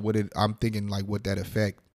I'm saying. I'm thinking, like, would that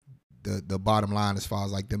affect the bottom line as far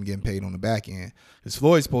as, like, them getting paid on the back end? Because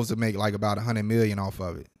Floyd's supposed to make, like, about $100 million off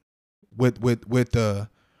of it. With the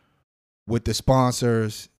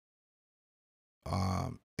sponsors,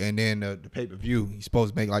 and then the pay-per-view, he's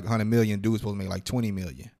supposed to make, like, $100 million. Dude's supposed to make, like, $20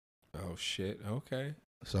 million. Oh, shit. Okay.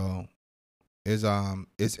 So... I'm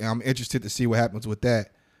interested to see what happens with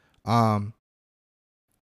that.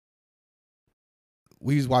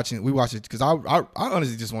 We watched it because I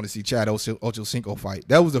honestly just want to see Chad Ochocinco fight.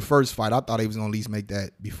 That was the first fight. I thought he was gonna at least make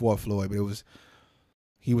that before Floyd, but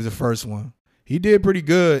he was the first one. He did pretty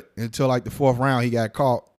good until like the 4th round. He got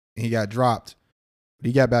caught and he got dropped. But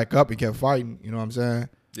he got back up and kept fighting. You know what I'm saying?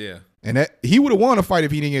 Yeah. And he would have won a fight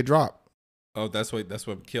if he didn't get dropped. Oh, that's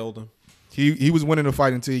what killed him. He was winning the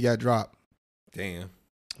fight until he got dropped. Damn.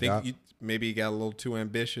 Maybe he got a little too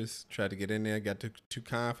ambitious, tried to get in there, got too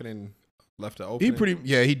confident, and left it open.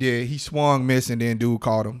 He did. He swung, missed, and then dude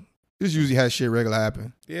caught him. This usually has shit regular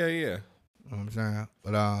happen. Yeah. You know what I'm saying?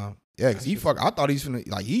 But because I thought he's finna,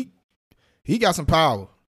 like, he got some power.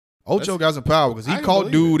 Ocho got some power because he caught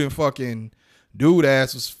dude and fucking dude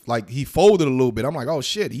ass was like, he folded a little bit. I'm like, oh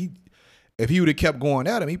shit. If he would have kept going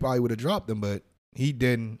at him, he probably would have dropped him, but he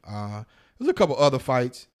didn't. There's a couple other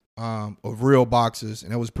fights of real boxers,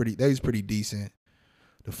 and they was pretty decent.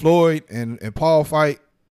 The Floyd and Paul fight,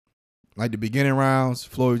 like the beginning rounds,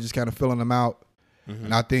 Floyd was just kind of filling them out. Mm-hmm.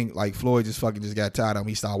 And I think like Floyd just got tired of him.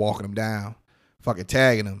 He started walking him down, fucking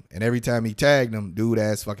tagging him. And every time he tagged him, dude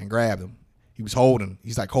ass fucking grabbed him. He was holding.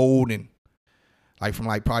 He's like holding. Like from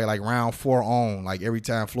like probably like round 4 on. Like every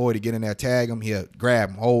time Floyd would get in there, tag him, he'll grab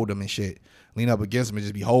him, hold him and shit. Lean up against him and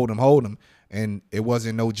just be holding him. And it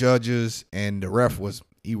wasn't no judges, and the ref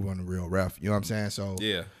he wasn't a real ref. You know what I'm saying? So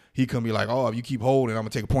he couldn't be like, oh, if you keep holding, I'm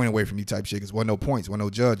going to take a point away from you type shit, because wasn't no points, wasn't no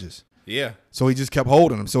judges. Yeah. So he just kept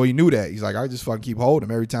holding him. So he knew that. He's like, I just fucking keep holding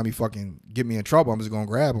him. Every time he fucking get me in trouble, I'm just gonna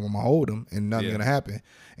grab him. I'm gonna hold him, and nothing's gonna happen.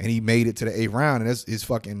 And he made it to the 8th round, and that's his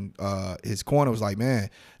fucking his corner was like, man,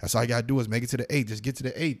 that's all you gotta do is make it to the 8th. Just get to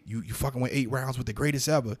the 8th. You fucking went 8 rounds with the greatest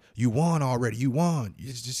ever. You won already. You won.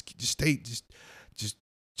 You just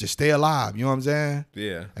stay alive. You know what I'm saying?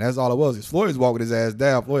 Yeah. And that's all it was. Cause Floyd's walking his ass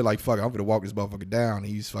down. Floyd like, fuck it, I'm gonna walk this motherfucker down. And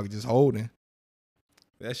he's fucking just holding.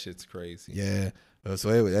 That shit's crazy. Yeah. So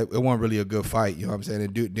it wasn't really a good fight. You know what I'm saying?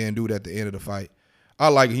 And then dude at the end of the fight, I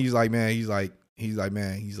like it. He's like, man, he's like,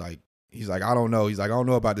 I don't know. He's like, I don't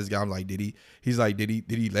know about this guy. I'm like, did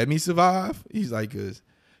he let me survive? He's like, cause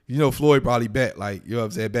you know Floyd probably bet, like, you know what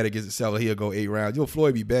I'm saying, bet against himself, he'll go 8 rounds. You know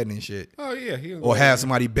Floyd be betting and shit. Oh yeah, or have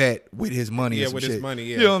somebody bet with his money. Yeah, or some with shit. his money.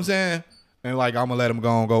 Yeah, you know what I'm saying? And like, I'm gonna let him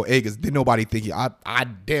go 8 because didn't nobody think I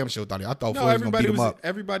damn sure thought I thought Floyd was gonna beat him up.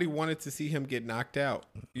 Everybody wanted to see him get knocked out.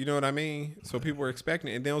 You know what I mean? So people were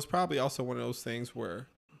expecting it, and then it was probably also one of those things where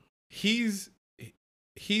he's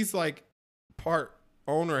like part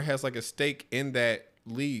owner, has like a stake in that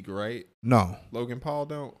league, right? No, Logan Paul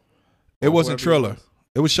don't. It wasn't Triller.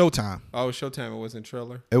 It was Showtime. Oh, it was Showtime. It wasn't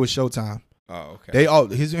Triller. It was Showtime. Oh, okay.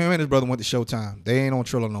 Him and his brother went to Showtime. They ain't on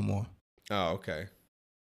Triller no more. Oh, okay.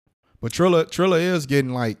 But Triller is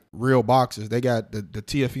getting like real boxers. They got the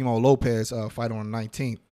Teofimo Lopez fight on the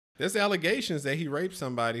 19th. There's allegations that he raped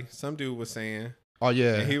somebody. Some dude was saying. Oh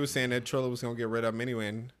yeah. And he was saying that Triller was gonna get rid of him anyway.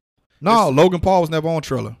 And no, Logan Paul was never on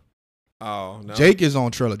Triller. Oh no. Jake is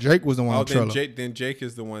on Triller. Jake was the one on Triller. Then Jake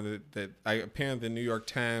is the one that apparently the New York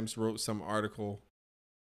Times wrote some article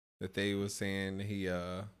that they was saying he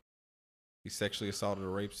sexually assaulted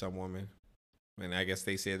or raped some woman, and I guess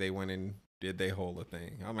they said they went and did they whole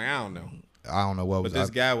thing. I'm like, I don't know. I don't know what was. But this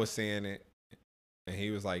guy was saying it, and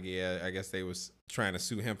he was like, yeah, I guess they was trying to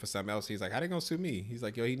sue him for something else. He's like, how they gonna sue me? He's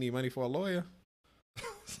like, yo, he need money for a lawyer.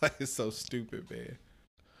 It's like, it's so stupid, man.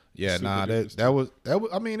 Yeah, that was.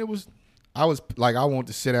 I mean, it was. I was like, I wanted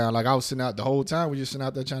to sit down. Like I was sitting out the whole time. We just sitting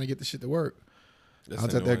out there trying to get the shit to work. I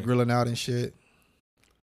was out there grilling out and shit.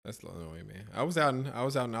 That's annoying, man. I was out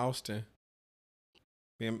in Austin.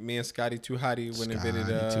 Me and Scotty Too Hottie went and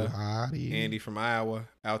visited Andy from Iowa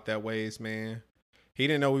out that ways, man. He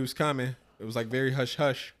didn't know we was coming. It was like very hush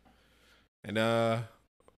hush. And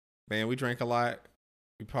man, we drank a lot.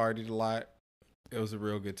 We partied a lot. It was a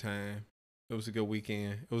real good time. It was a good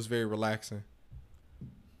weekend. It was very relaxing.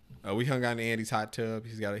 We hung out in Andy's hot tub.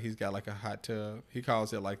 He's got like a hot tub. He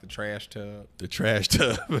calls it like the trash tub. The trash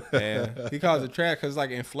tub. Yeah, he calls it trash because it's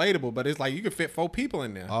like inflatable, but it's like you could fit 4 people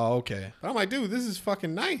in there. Oh, okay. But I'm like, dude, this is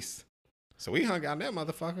fucking nice. So we hung out in that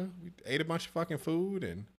motherfucker. We ate a bunch of fucking food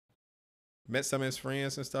and met some of his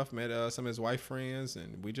friends and stuff. Met some of his wife friends,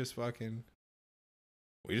 and we just fucking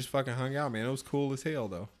hung out, man. It was cool as hell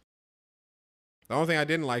though. The only thing I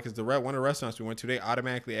didn't like is one of the restaurants we went to, they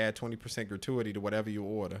automatically add 20% gratuity to whatever you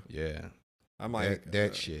order. Yeah. I'm like,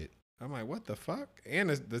 that shit. I'm like, what the fuck? And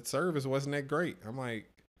the service wasn't that great. I'm like,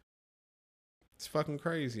 it's fucking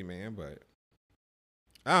crazy, man. But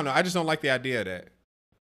I don't know. I just don't like the idea of that.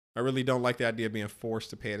 I really don't like the idea of being forced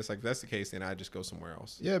to pay it. It's like, if that's the case, then I just go somewhere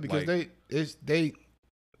else. Yeah, because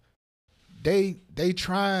they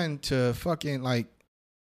trying to fucking like,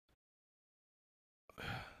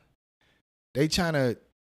 they trying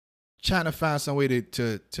to find some way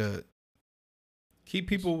to keep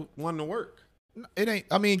people wanting to work. It ain't.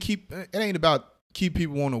 I mean, it ain't about keep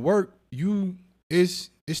people wanting to work. It's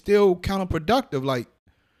still counterproductive. Like,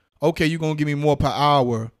 okay, you gonna give me more per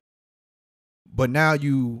hour, but now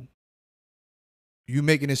you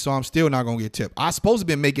making it so I'm still not gonna get tipped. I supposed to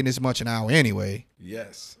been making this much an hour anyway.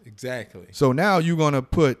 Yes, exactly. So now you're gonna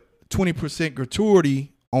put 20%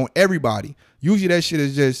 gratuity on everybody. Usually that shit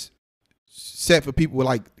is just set for people with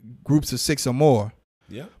like groups of 6 or more.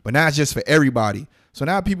 Yeah. But now it's just for everybody. So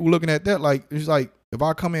now people looking at that like, it's like, if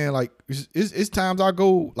I come in, like, it's times I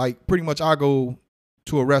go, like, pretty much I go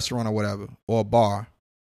to a restaurant or whatever, or a bar.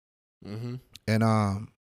 Mm-hmm.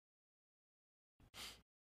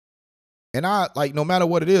 And I, like, no matter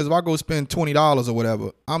what it is, if I go spend $20 or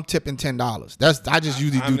whatever, I'm tipping $10. I just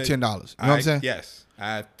usually do $10. You know what I'm saying? Yes.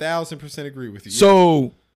 I 1,000% agree with you.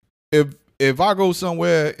 So if I go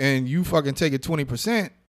somewhere and you fucking take it 20%,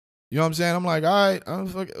 you know what I'm saying? I'm like, all right,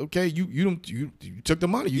 okay, you took the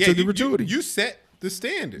money, you took the gratuity. You set the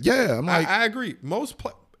standard. Yeah, I'm like, I agree. I want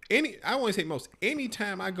to say most.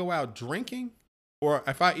 Anytime I go out drinking, or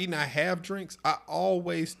if I eat and I have drinks, I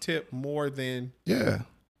always tip more than. Yeah.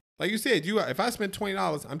 Like you said, if I spend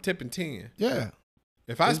 $20, I'm tipping 10. Yeah.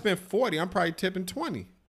 If I spend 40, I'm probably tipping 20.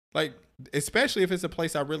 Like especially if it's a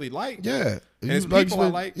place I really like. Yeah, and it's people I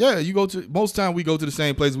like. Yeah, you go to most time we go to the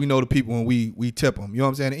same place. We know the people and we tip them. You know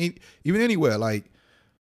what I'm saying? Even anywhere like.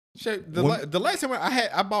 Shit, the last time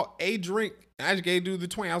I bought a drink. And I just gave dude the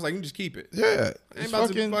 20. I was like, you just keep it. Yeah, I ain't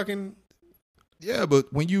about to fucking. Yeah,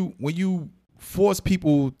 but when you force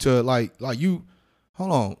people to like you.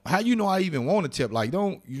 Hold on. How you know I even want a tip? Like,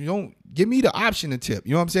 you don't give me the option to tip.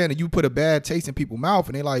 You know what I'm saying? And you put a bad taste in people's mouth,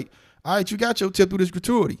 and they like, all right, you got your tip through this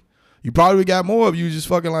gratuity. You probably got more of you just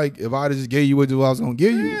fucking like, if I just gave you what I was gonna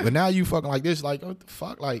give you, but now you fucking like this, like what the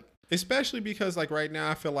fuck, like. Especially because like right now,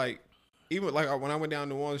 I feel like even like when I went down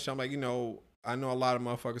to New Orleans, I'm like, I know a lot of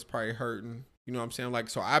motherfuckers probably hurting. You know what I'm saying? Like,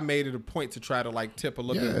 so I made it a point to try to like tip a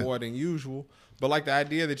little bit more than usual. But like the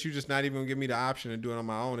idea that you just not even gonna give me the option to do it on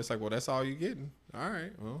my own, it's like, well, that's all you getting. All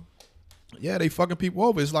right, well. Yeah, they fucking people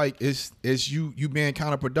over. It's like it's you being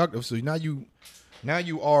counterproductive. So now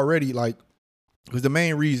you already like, because the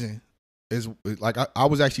main reason is like I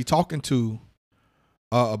was actually talking to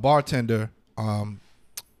a bartender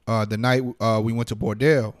the night we went to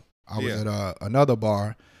Bordel. I was at another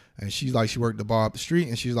bar, and she's like, she worked the bar up the street,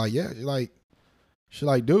 and she's like, yeah, she's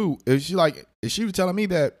like, dude, she was telling me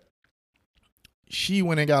that she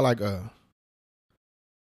went and got like a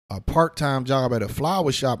part-time job at a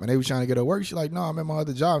flower shop, and they was trying to get her work. She's like, no, I'm at my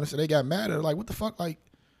other job. And so they got mad at her, like, what the fuck? Like,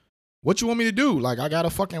 what you want me to do? Like, I gotta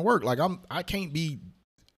fucking work. Like, I can't be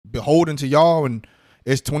beholden to y'all, and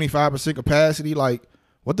it's 25% capacity. Like,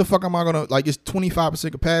 what the fuck am I gonna, like, it's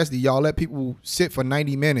 25% capacity. Y'all let people sit for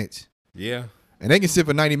 90 minutes. Yeah. And they can sit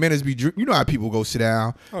for 90 minutes, you know how people go sit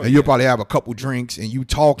down, and you'll probably have a couple drinks, and you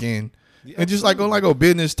talking. Yeah, and just like on like a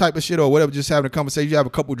business type of shit or whatever, just having a conversation, you have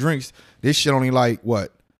a couple drinks. This shit only like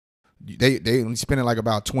what? They only spending like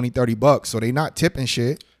about $20-$30, so they not tipping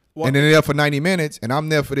shit. Well, and then they're there for 90 minutes, and I'm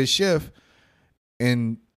there for this shift,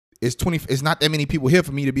 and it's not that many people here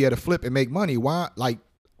for me to be able to flip and make money. Why? Like,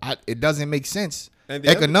 it doesn't make sense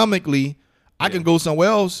economically. I can go somewhere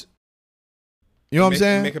else. You know what I'm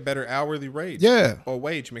saying? Make a better hourly rate. Yeah. Or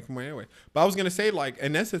wage, make more anyway. But I was gonna say, like,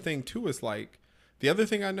 and that's the thing too, is like the other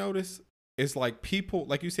thing I noticed is like people,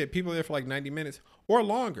 like you said, people are there for like 90 minutes or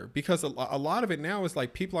longer, because a lot of it now is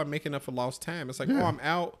like people are making up for lost time. It's like, oh, I'm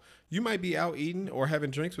out. You might be out eating or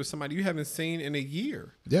having drinks with somebody you haven't seen in a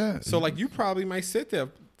year. Yeah. So like you probably might sit there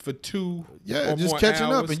for 2 or just more catching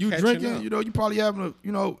hours, up, and you drinking, you probably having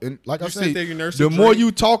and like I say, the more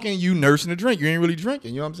you talking, you nursing the drink. You ain't really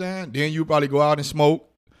drinking, you know what I'm saying? Then you probably go out and smoke,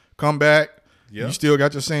 come back, you still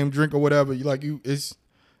got your same drink or whatever. You like, it's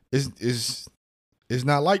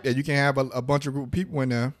not like that. You can have a bunch of group of people in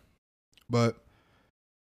there, but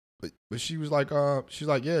she was like, she's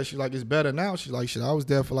like, it's better now. She's like, shit, I was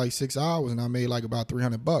there for like 6 hours and I made like about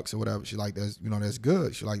 $300 or whatever. She's like, that's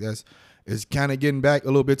good. She's like, it's kind of getting back a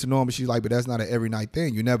little bit to normal. She's like, but that's not an every night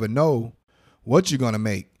thing. You never know what you're gonna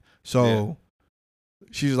make. So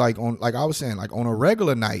she's like, like I was saying, like on a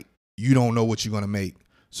regular night, you don't know what you're gonna make.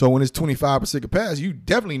 So when it's 25% capacity, you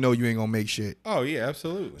definitely know you ain't gonna make shit. Oh yeah,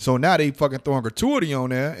 absolutely. So now they fucking throwing gratuity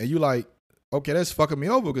on there, and you like, okay, that's fucking me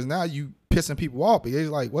over, because now you pissing people off. But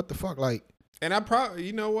it's like, what the fuck, like. And I probably,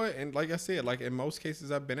 you know what? And like I said, like in most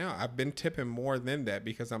cases I've been out, I've been tipping more than that,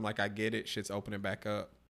 because I'm like, I get it, shit's opening back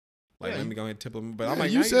up. Like, let me go ahead and tip them. But I'm like,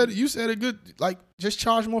 you said it good. Like, just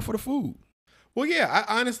charge more for the food. Well, yeah.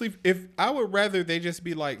 I honestly, if I would rather they just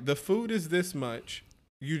be like, the food is this much,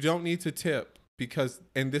 you don't need to tip. Because,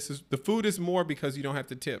 and this is, the food is more because you don't have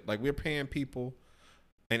to tip. Like, we're paying people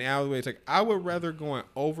an hourly wage. Like, I would rather go and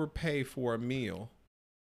overpay for a meal,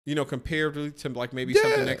 comparatively to like maybe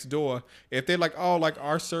something next door. If they're like, oh, like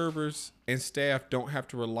our servers and staff don't have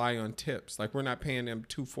to rely on tips. Like, we're not paying them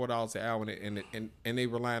 $4 an hour and they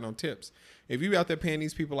relying on tips. If you out there paying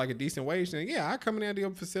these people like a decent wage, then I come in the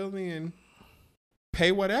facility and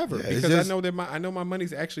pay whatever, because I know my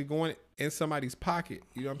money's actually going in somebody's pocket.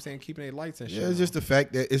 You know what I'm saying? Keeping their lights and shit. Yeah, it's just the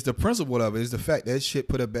fact that it's the principle of it. It's the fact that shit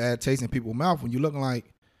put a bad taste in people's mouth when you're looking like,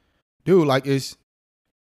 dude, like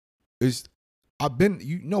I've been,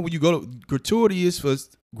 when you go to, gratuity is for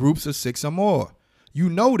groups of 6 or more. You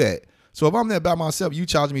know that. So if I'm there by myself, you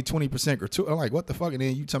charge me 20% gratuity. I'm like, what the fuck? And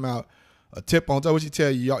then you talking about a tip on top. What you tell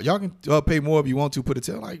you? Y'all can pay more if you want to. Put a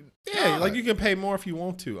tip. Like, like you can pay more if you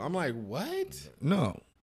want to. I'm like, what? No.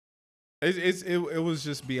 It was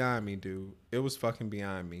just beyond me, dude. It was fucking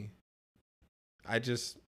beyond me. I've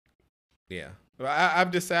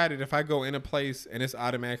decided if I go in a place and it's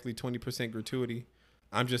automatically 20% gratuity,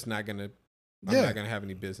 I'm just not gonna. I'm not gonna have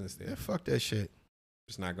any business there. Yeah, fuck that shit.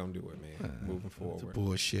 Just not gonna do it, man. Moving forward. That's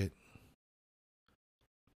bullshit.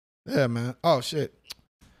 Yeah, man. Oh shit.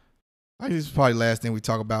 I think this is probably the last thing we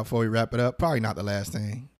talk about before we wrap it up. Probably not the last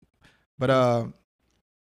thing, but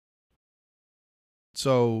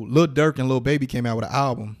So Lil Durk and Lil Baby came out with an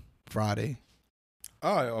album Friday.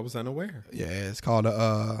 Oh, I was unaware. Yeah, it's called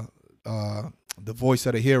The Voice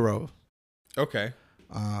of the Hero. Okay.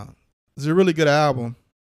 It's a really good album.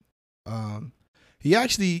 He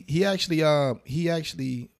actually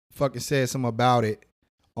fucking said something about it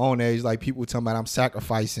on there. He's like, people talking about I'm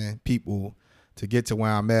sacrificing people to get to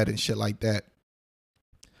where I'm at and shit like that.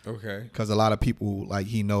 Okay. Because a lot of people like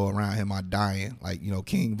he know around him are dying, like, you know,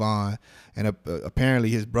 King Von, and apparently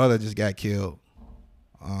his brother just got killed.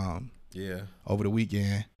 Yeah. Over the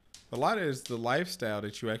weekend. A lot of it's the lifestyle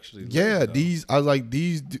that you actually live, yeah, though.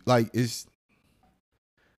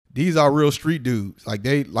 these are real street dudes. Like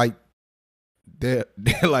they're like they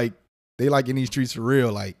like in these streets for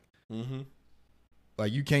real. Like,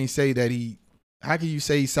 like you can't say that how can you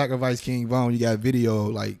say he sacrificed King Von? You got video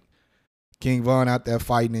like King Von out there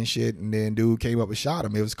fighting and shit, and then dude came up and shot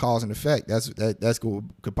him. It was cause and effect. That's what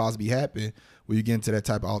could possibly happen when you get into that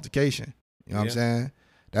type of altercation. You know what I'm saying?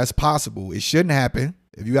 That's possible. It shouldn't happen.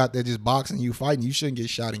 If you out there just boxing, you fighting, you shouldn't get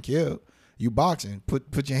shot and killed. You boxing,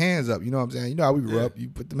 put your hands up. You know what I'm saying? You know how we grew up. You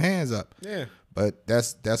put them hands up. Yeah. But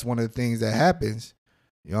that's one of the things that happens.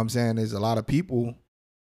 You know what I'm saying? There's a lot of people.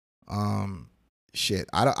 Shit.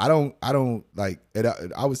 I don't like.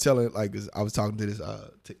 I was telling like I was talking to this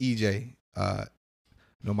to EJ,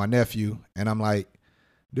 my nephew, and I'm like,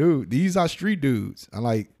 dude, these are street dudes. I'm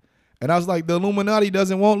like, and I was like, the Illuminati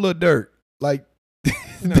doesn't want Lil Durk. Like,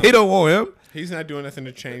 no. They don't want him. He's not doing nothing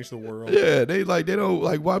to change the world. Yeah, they don't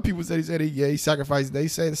like why people say he sacrificed. They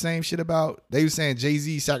say the same shit about. They were saying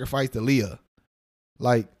Jay-Z sacrificed Aaliyah.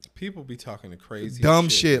 Like people be talking to crazy dumb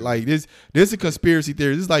shit. Like this is a conspiracy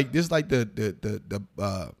theory. This is like the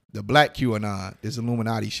black QAnon. This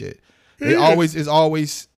Illuminati shit. They always is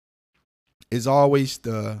always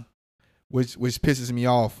the which pisses me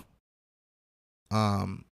off.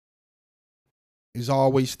 Is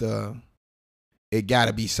always the. It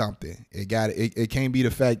gotta be something. It can't be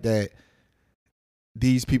the fact that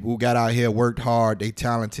these people who got out here worked hard, they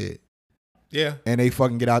talented. Yeah. And they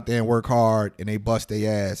fucking get out there and work hard and they bust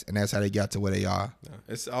their ass, and that's how they got to where they are.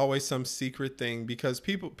 It's always some secret thing because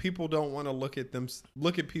people don't want to look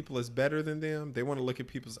at people as better than them. They want to look at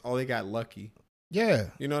people as, oh, they got lucky. Yeah.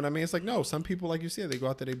 You know what I mean? It's like, no, some people, like you said, they go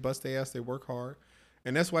out there, they bust their ass, they work hard.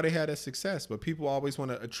 And that's why they had that success. But people always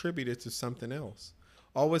want to attribute it to something else.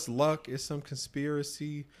 Oh, it's luck. It's some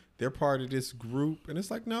conspiracy. They're part of this group. And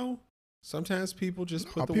it's like, no. Sometimes people just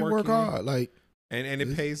put the work in. Hard. Like, and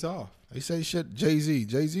it pays off. They say shit, Jay-Z.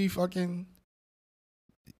 Jay-Z fucking,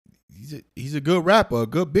 he's a good rapper, a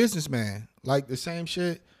good businessman. Like the same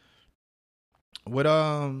shit with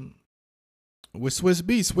Swiss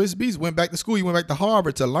Beats. Swiss Beats went back to school. He went back to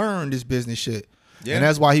Harvard to learn this business shit. Yeah. And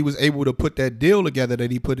that's why he was able to put that deal together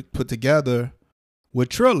that he put together with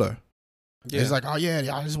Triller. Yeah. It's like, oh yeah,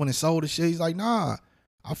 I just went and sold the shit. He's like, nah,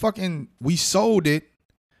 we sold it.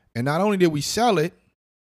 And not only did we sell it,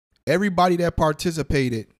 everybody that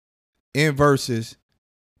participated in Versus,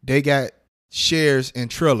 they got shares in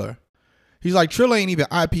Triller. He's like, Triller ain't even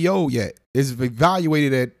IPO yet. It's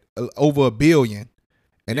evaluated at over $1 billion.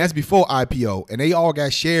 And that's before IPO. And they all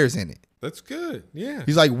got shares in it. That's good. Yeah.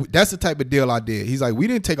 He's like, that's the type of deal I did. He's like, we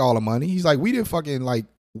didn't take all the money. He's like, we didn't fucking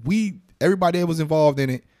everybody that was involved in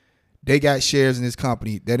it, they got shares in this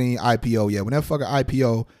company. That ain't IPO yet. When that fucking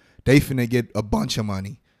IPO, they finna get a bunch of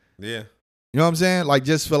money. Yeah. You know what I'm saying? Like,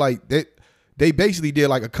 just for like, they basically did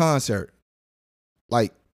like a concert.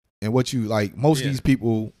 Like, and what you, like, most of these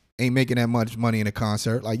people ain't making that much money in a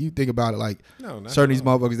concert. Like, you think about it, like, certain of these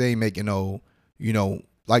motherfuckers, they ain't making no,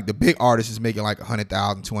 like the big artists is making like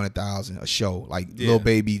 100,000, 200,000 a show. Like Lil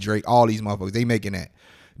Baby, Drake, all these motherfuckers, they making that.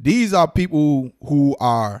 These are people who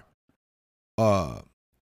are,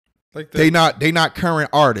 like they not current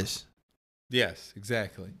artists. Yes,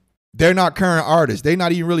 exactly. They're not current artists. They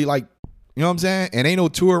not even really like, you know what I'm saying? And ain't no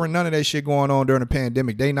tour and none of that shit going on during the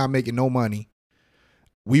pandemic. They not making no money.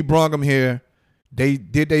 We brung them here. They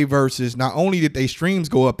did their verses. Not only did they streams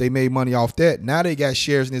go up, they made money off that. Now they got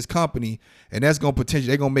shares in this company, and that's gonna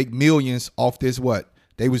they're gonna make millions off this. What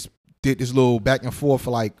they did this little back and forth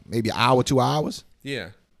for like maybe an hour, 2 hours. Yeah.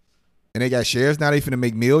 And they got shares now. They finna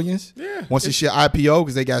make millions. Yeah. Once this shit IPO,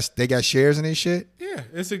 because they got shares in this shit. Yeah,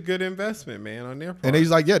 it's a good investment, man, on their part. And he's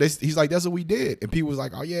like, yeah, he's like, that's what we did. And people was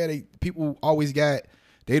like, oh yeah, people always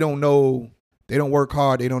they don't know, they don't work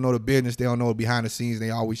hard, they don't know the business, they don't know behind the scenes. They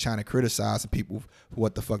always trying to criticize people for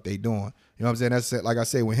what the fuck they doing. You know what I'm saying? That's it. Like I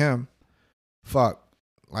say with him, fuck,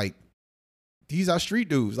 like these are street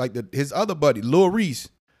dudes. Like his other buddy, Lil Reese.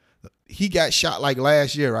 He got shot like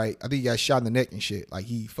last year, right? I think he got shot in the neck and shit. Like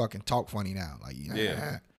he fucking talk funny now. Like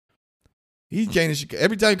he's getting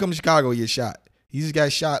every time he comes to Chicago, he gets shot. He just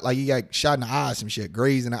got shot, like he got shot in the eye, some shit,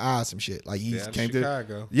 grazed in the eye, some shit. Like he came to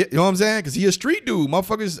Chicago. Yeah, you know what I'm saying? Because he a street dude.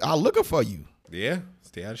 Motherfuckers are looking for you. Yeah,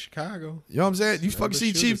 stay out of Chicago. You know what I'm saying? You fucking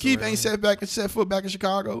see Chief Keef ain't set foot back in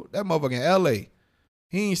Chicago. That motherfucker in L.A.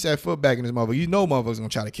 He ain't set foot back in this motherfucker. You know motherfuckers gonna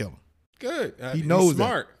try to kill him. Good. He knows he's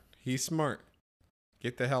smart. He's smart.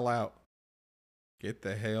 Get the hell out. Get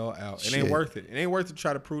the hell out. It ain't worth it. It ain't worth it to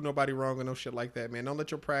try to prove nobody wrong or no shit like that, man. Don't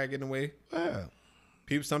let your pride get in the way. Yeah.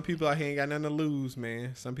 Some people out here ain't got nothing to lose,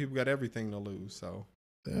 man. Some people got everything to lose. So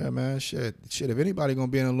yeah, man, shit. If anybody gonna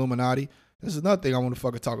be in Illuminati, this is another thing I want to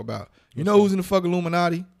fucking talk about. You know who's in the fucking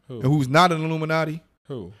Illuminati? Who? And who's not in the Illuminati?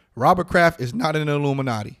 Who? Robert Kraft is not in the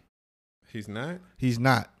Illuminati. He's not? He's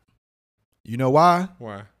not. You know why?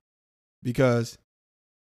 Why? Because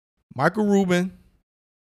Michael Rubin,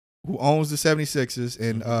 who owns the 76ers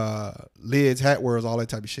and Lids, Hat Worlds, all that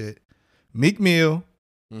type of shit, Meek Mill,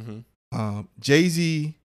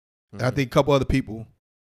 Jay-Z, and I think a couple other people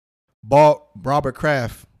bought Robert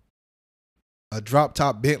Kraft a drop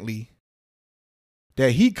top Bentley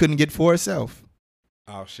that he couldn't get for himself.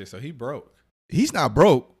 Oh shit! So he broke. He's not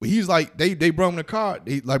broke. He's like they brought him the car.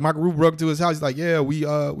 Like Michael Rubin broke into his house. He's like, yeah, we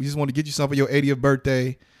just want to get you something for your 80th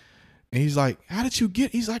birthday. And he's like, how did you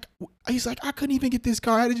get? He's like, I couldn't even get this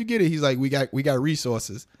car. How did you get it? He's like, we got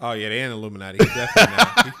resources. Oh yeah, they in Illuminati. He definitely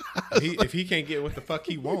not. If he can't get what the fuck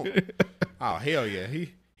he want, oh hell yeah,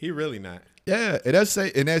 he really not. Yeah, and that's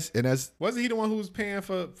wasn't he the one who was paying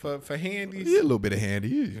for handies? Yeah, a little bit of handy.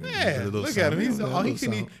 Yeah, look at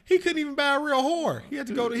him. He couldn't even buy a real whore. He had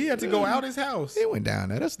to go out his house. He went down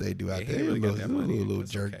there. That's what they do out there. He really got that money. Little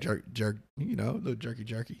jerk, you know, little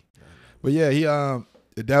jerky. But yeah, he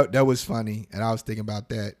that was funny, and I was thinking about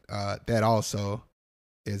that. That also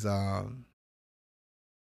is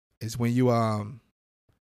when you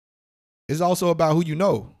it's also about who you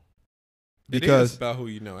know. Because it is about who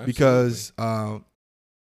you know. Absolutely. Because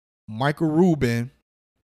Michael Rubin.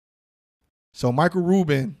 So Michael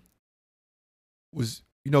Rubin was,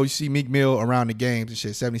 you know, you see Meek Mill around the games and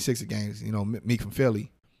shit, 76er games, you know, Meek from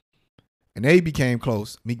Philly. And they became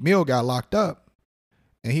close. Meek Mill got locked up.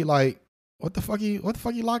 And he like, what the fuck he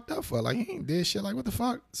locked up for? Like, he ain't did shit. Like, what the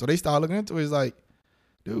fuck? So they started looking into it. He's like,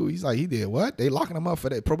 dude, he's like, he did what? They locking him up for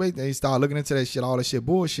that probation. They started looking into that shit, all that shit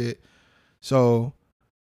bullshit. So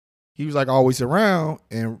he was like always around,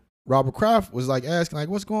 and Robert Kraft was like asking, like,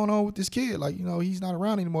 what's going on with this kid? Like, you know, he's not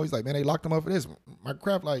around anymore. He's like, man, they locked him up for this. Robert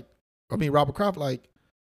Kraft, like,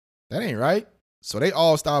 that ain't right. So they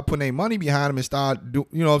all started putting their money behind him and started,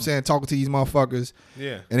 you know what I'm saying, talking to these motherfuckers.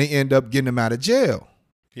 Yeah. And they end up getting him out of jail.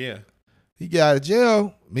 Yeah. He got out of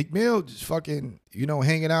jail. Meek Mill just fucking, you know,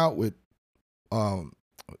 hanging out with, you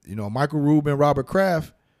know, Michael Rubin, Robert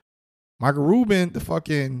Kraft. Michael Rubin, the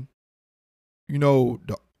fucking, you know,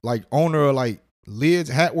 the like owner of like Lids,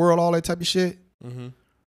 Hat World, all that type of shit. Mm-hmm.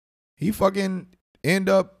 He fucking end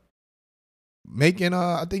up making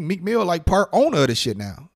I think Meek Mill like part owner of this shit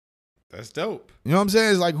now. That's dope. You know what I'm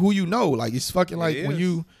saying? It's like who you know. Like it's fucking like when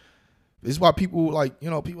you. It's why people like,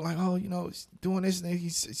 you know, people like, oh, you know, he's doing this and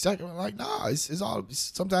he's second. Like, nah, it's all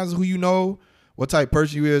sometimes who you know, what type of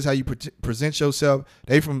person you is, how you present yourself.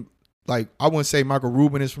 They from like, I wouldn't say Michael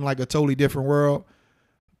Rubin is from like a totally different world.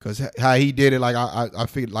 Cause how he did it, like I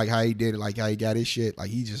figured like how he did it, like how he got his shit, like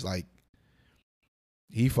he just like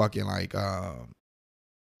he fucking like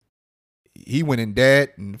he went in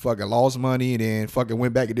debt and fucking lost money and then fucking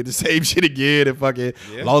went back and did the same shit again and fucking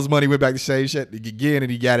lost money, went back to the same shit again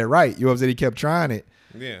and he got it right. You know what I'm saying? He kept trying it.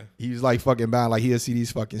 Yeah. He was like fucking buying, like he'll see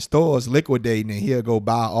these fucking stores liquidating and he'll go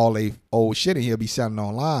buy all they old shit and he'll be selling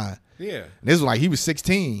online. Yeah. And this was like he was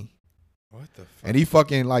 16. What the fuck? And he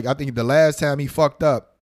fucking like I think the last time he fucked up,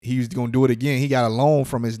 he was gonna do it again. He got a loan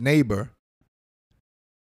from his neighbor,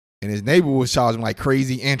 and his neighbor was charging like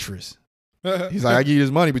crazy interest. He's like, I give you this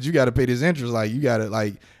money, but you got to pay this interest. Like you got to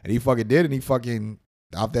like, and he fucking did, and he fucking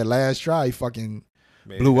off that last try, he fucking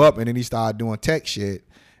blew up, and then he started doing tech shit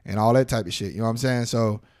and all that type of shit. You know what I'm saying?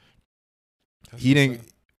 So he didn't.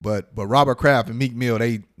 But Robert Kraft and Meek Mill,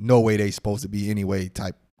 they no way they supposed to be anyway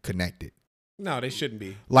type connected. No, they shouldn't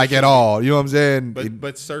be. Like at all. You know what I'm saying?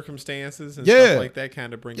 But circumstances and stuff like that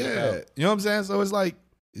kind of bring it out. You know what I'm saying? So it's like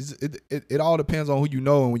it all depends on who you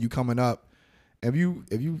know and when you coming up. If you're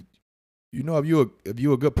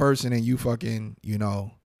a good person and you fucking, you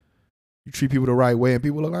know, you treat people the right way and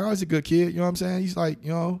people look like, oh, he's a good kid. You know what I'm saying? He's like,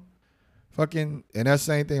 you know, fucking, and that's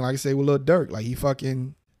the same thing, like I say with Lil Durk. Like he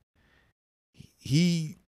fucking,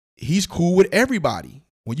 he's cool with everybody.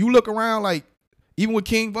 When you look around, like, even with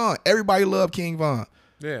King Von, everybody loved King Von.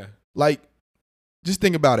 Yeah. Like, just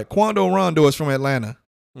think about it. Quando Rondo is from Atlanta.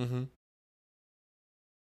 Mm-hmm.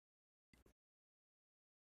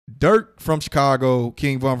 Dirk from Chicago,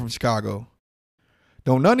 King Von from Chicago.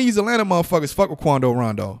 Don't none of these Atlanta motherfuckers fuck with Quando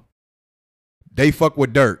Rondo. They fuck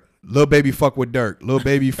with Dirk. Lil Baby fuck with Dirk. Lil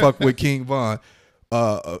Baby fuck with King Von.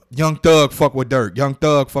 Young Thug fuck with Dirk. Young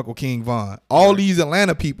Thug fuck with King Von. All these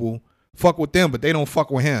Atlanta people fuck with them, but they don't fuck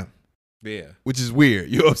with him. Yeah. Which is weird.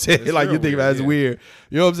 You know what I'm saying? It's like you think weird, about it, it's yeah. weird.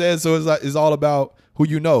 You know what I'm saying? So it's like it's all about who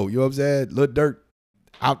you know. You know what I'm saying? Lil Durk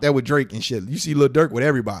out there with Drake and shit. You see Lil Durk with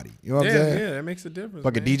everybody. You know what I'm saying? Yeah, that makes a difference.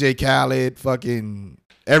 Fucking man. DJ Khaled, fucking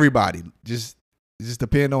everybody. Just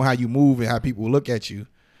depend on how you move and how people look at you.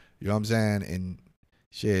 You know what I'm saying? And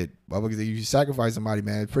shit, motherfuckers, if you sacrifice somebody,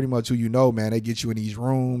 man, it's pretty much who you know, man. They get you in these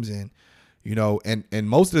rooms and you know, and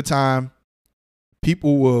most of the time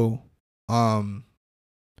people will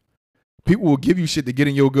give you shit to get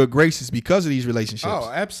in your good graces because of these relationships.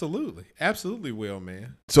 Oh, absolutely. Absolutely will,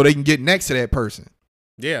 man. So they can get next to that person.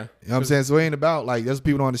 Yeah. You know what I'm saying? So it ain't about like, that's what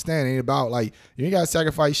people don't understand. It ain't about like, you ain't got to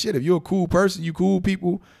sacrifice shit. If you're a cool person, you cool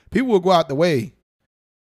people will go out the way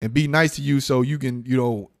and be nice to you so you can, you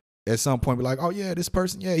know, at some point be like, oh yeah, this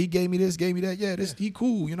person, yeah, he gave me this, gave me that. Yeah, he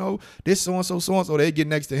cool, you know, this so-and-so. They get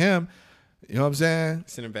next to him. You know what I'm saying?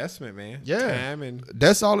 It's an investment, man. Yeah. Time and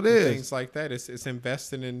that's all it is. Things like that. It's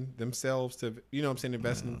investing in themselves to, you know what I'm saying,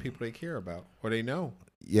 investing in people they care about or they know.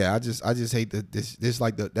 Yeah, I just hate that this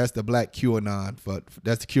like that's the black QAnon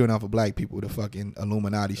that's the QAnon for black people, the fucking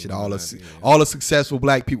Illuminati shit. All the successful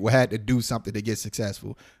black people had to do something to get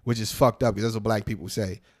successful, which is fucked up because that's what black people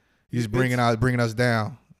say. He's bringing us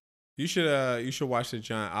down. You should watch the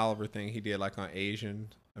John Oliver thing he did like on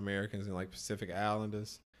Asian Americans and like Pacific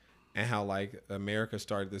Islanders. And how like America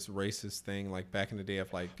started this racist thing like back in the day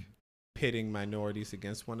of like pitting minorities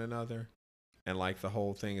against one another. And like the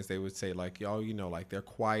whole thing is they would say like, y'all, you know, like they're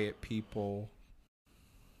quiet people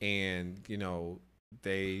and, you know,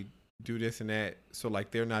 they do this and that. So like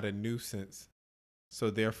they're not a nuisance. So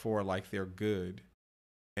therefore like they're good.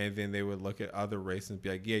 And then they would look at other races and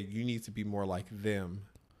be like, yeah, you need to be more like them.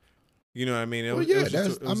 You know what I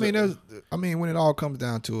mean? When it all comes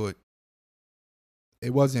down to it,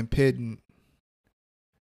 it wasn't pitting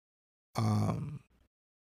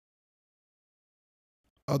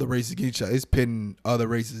other races against each other. It's pitting other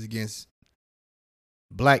races against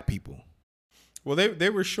black people. Well, they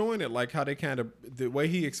were showing it like how they kind of, the way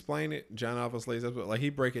he explained it, John obviously, like he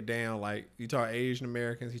break it down like you talk Asian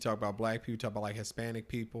Americans, he talked about black people, talk about like Hispanic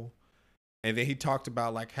people. And then he talked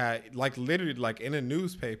about like how, like literally like in a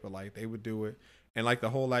newspaper, like they would do it. And like the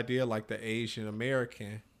whole idea, like the Asian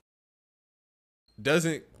American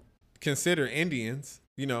doesn't consider Indians,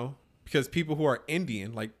 you know, because people who are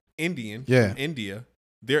Indian, like Indian from India,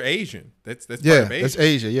 they're Asian. That's part of Asia. That's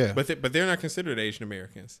Asia, yeah. But they're not considered Asian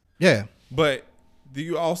Americans. Yeah. But do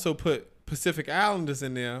you also put Pacific Islanders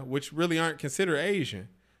in there, which really aren't considered Asian?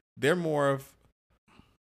 They're more of,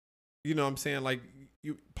 you know what I'm saying, like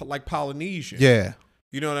Polynesian. Yeah.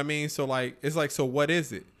 You know what I mean? So like it's like, so what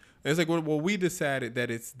is it? And it's like, well, we decided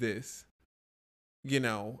that it's this, you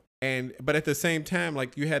know. But at the same time,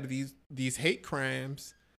 like you had these hate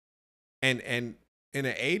crimes, and in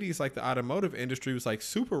the 80s, like the automotive industry was like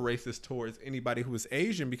super racist towards anybody who was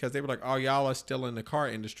Asian because they were like, oh, y'all are still in the car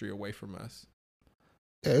industry away from us.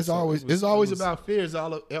 Yeah, it's always about fear. It's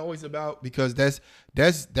always about, because that's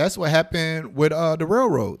what happened with the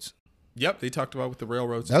railroads. Yep, they talked about with the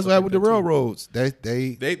railroads. That's what happened with the railroads.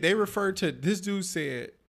 They referred to, this dude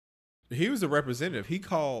said, he was a representative. He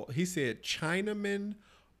said Chinamen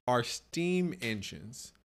are steam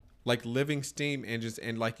engines, like living steam engines,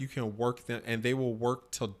 and like you can work them and they will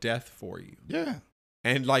work till death for you. Yeah.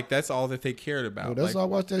 And like that's all that they cared about. Well, that's like, why I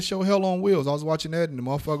watched that show Hell on Wheels. I was watching that and the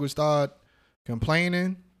motherfuckers start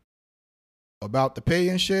complaining about the pay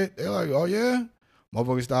and shit. They're like, oh yeah?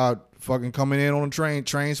 Motherfuckers start fucking coming in on the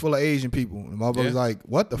trains full of Asian people. And the motherfuckers like,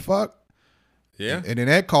 what the fuck? Yeah. And then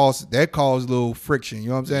that caused a little friction. You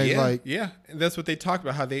know what I'm saying? Yeah, it's like, yeah. And that's what they talked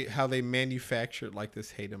about, how they manufactured like this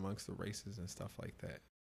hate amongst the races and stuff like that.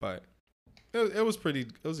 But it was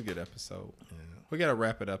a good episode. Yeah. We got to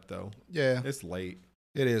wrap it up though. Yeah. It's late.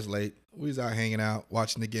 It is late. We was out hanging out,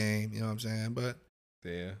 watching the game, you know what I'm saying? But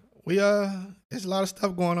yeah. There's a lot of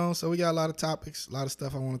stuff going on, so we got a lot of topics, a lot of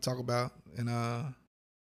stuff I want to talk about. And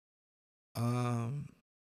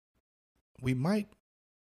we might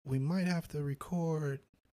have to record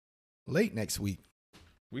late next week.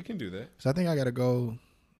 We can do that. So I think I got to go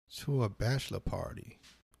to a bachelor party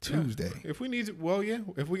Tuesday. Yeah. If we need to, well, yeah.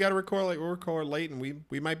 If we got to record late, we'll record late, and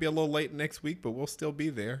we might be a little late next week, but we'll still be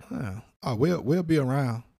there. Oh, we'll be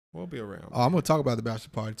around. We'll be around. Oh, I'm gonna talk about the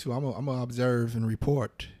bachelor party too. I'm gonna observe and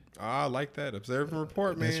report. Oh, I like that. Observe and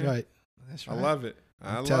report, man. That's right. I love it.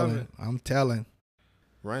 I'm telling.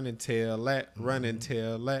 Run and tell that,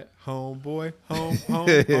 homeboy,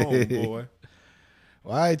 homeboy.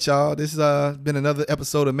 All right, y'all. This has been another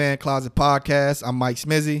episode of Man Closet Podcast. I'm Mike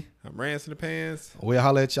Smizzy. I'm Ransom the Pants. We'll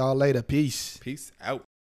holler at y'all later. Peace. Peace out.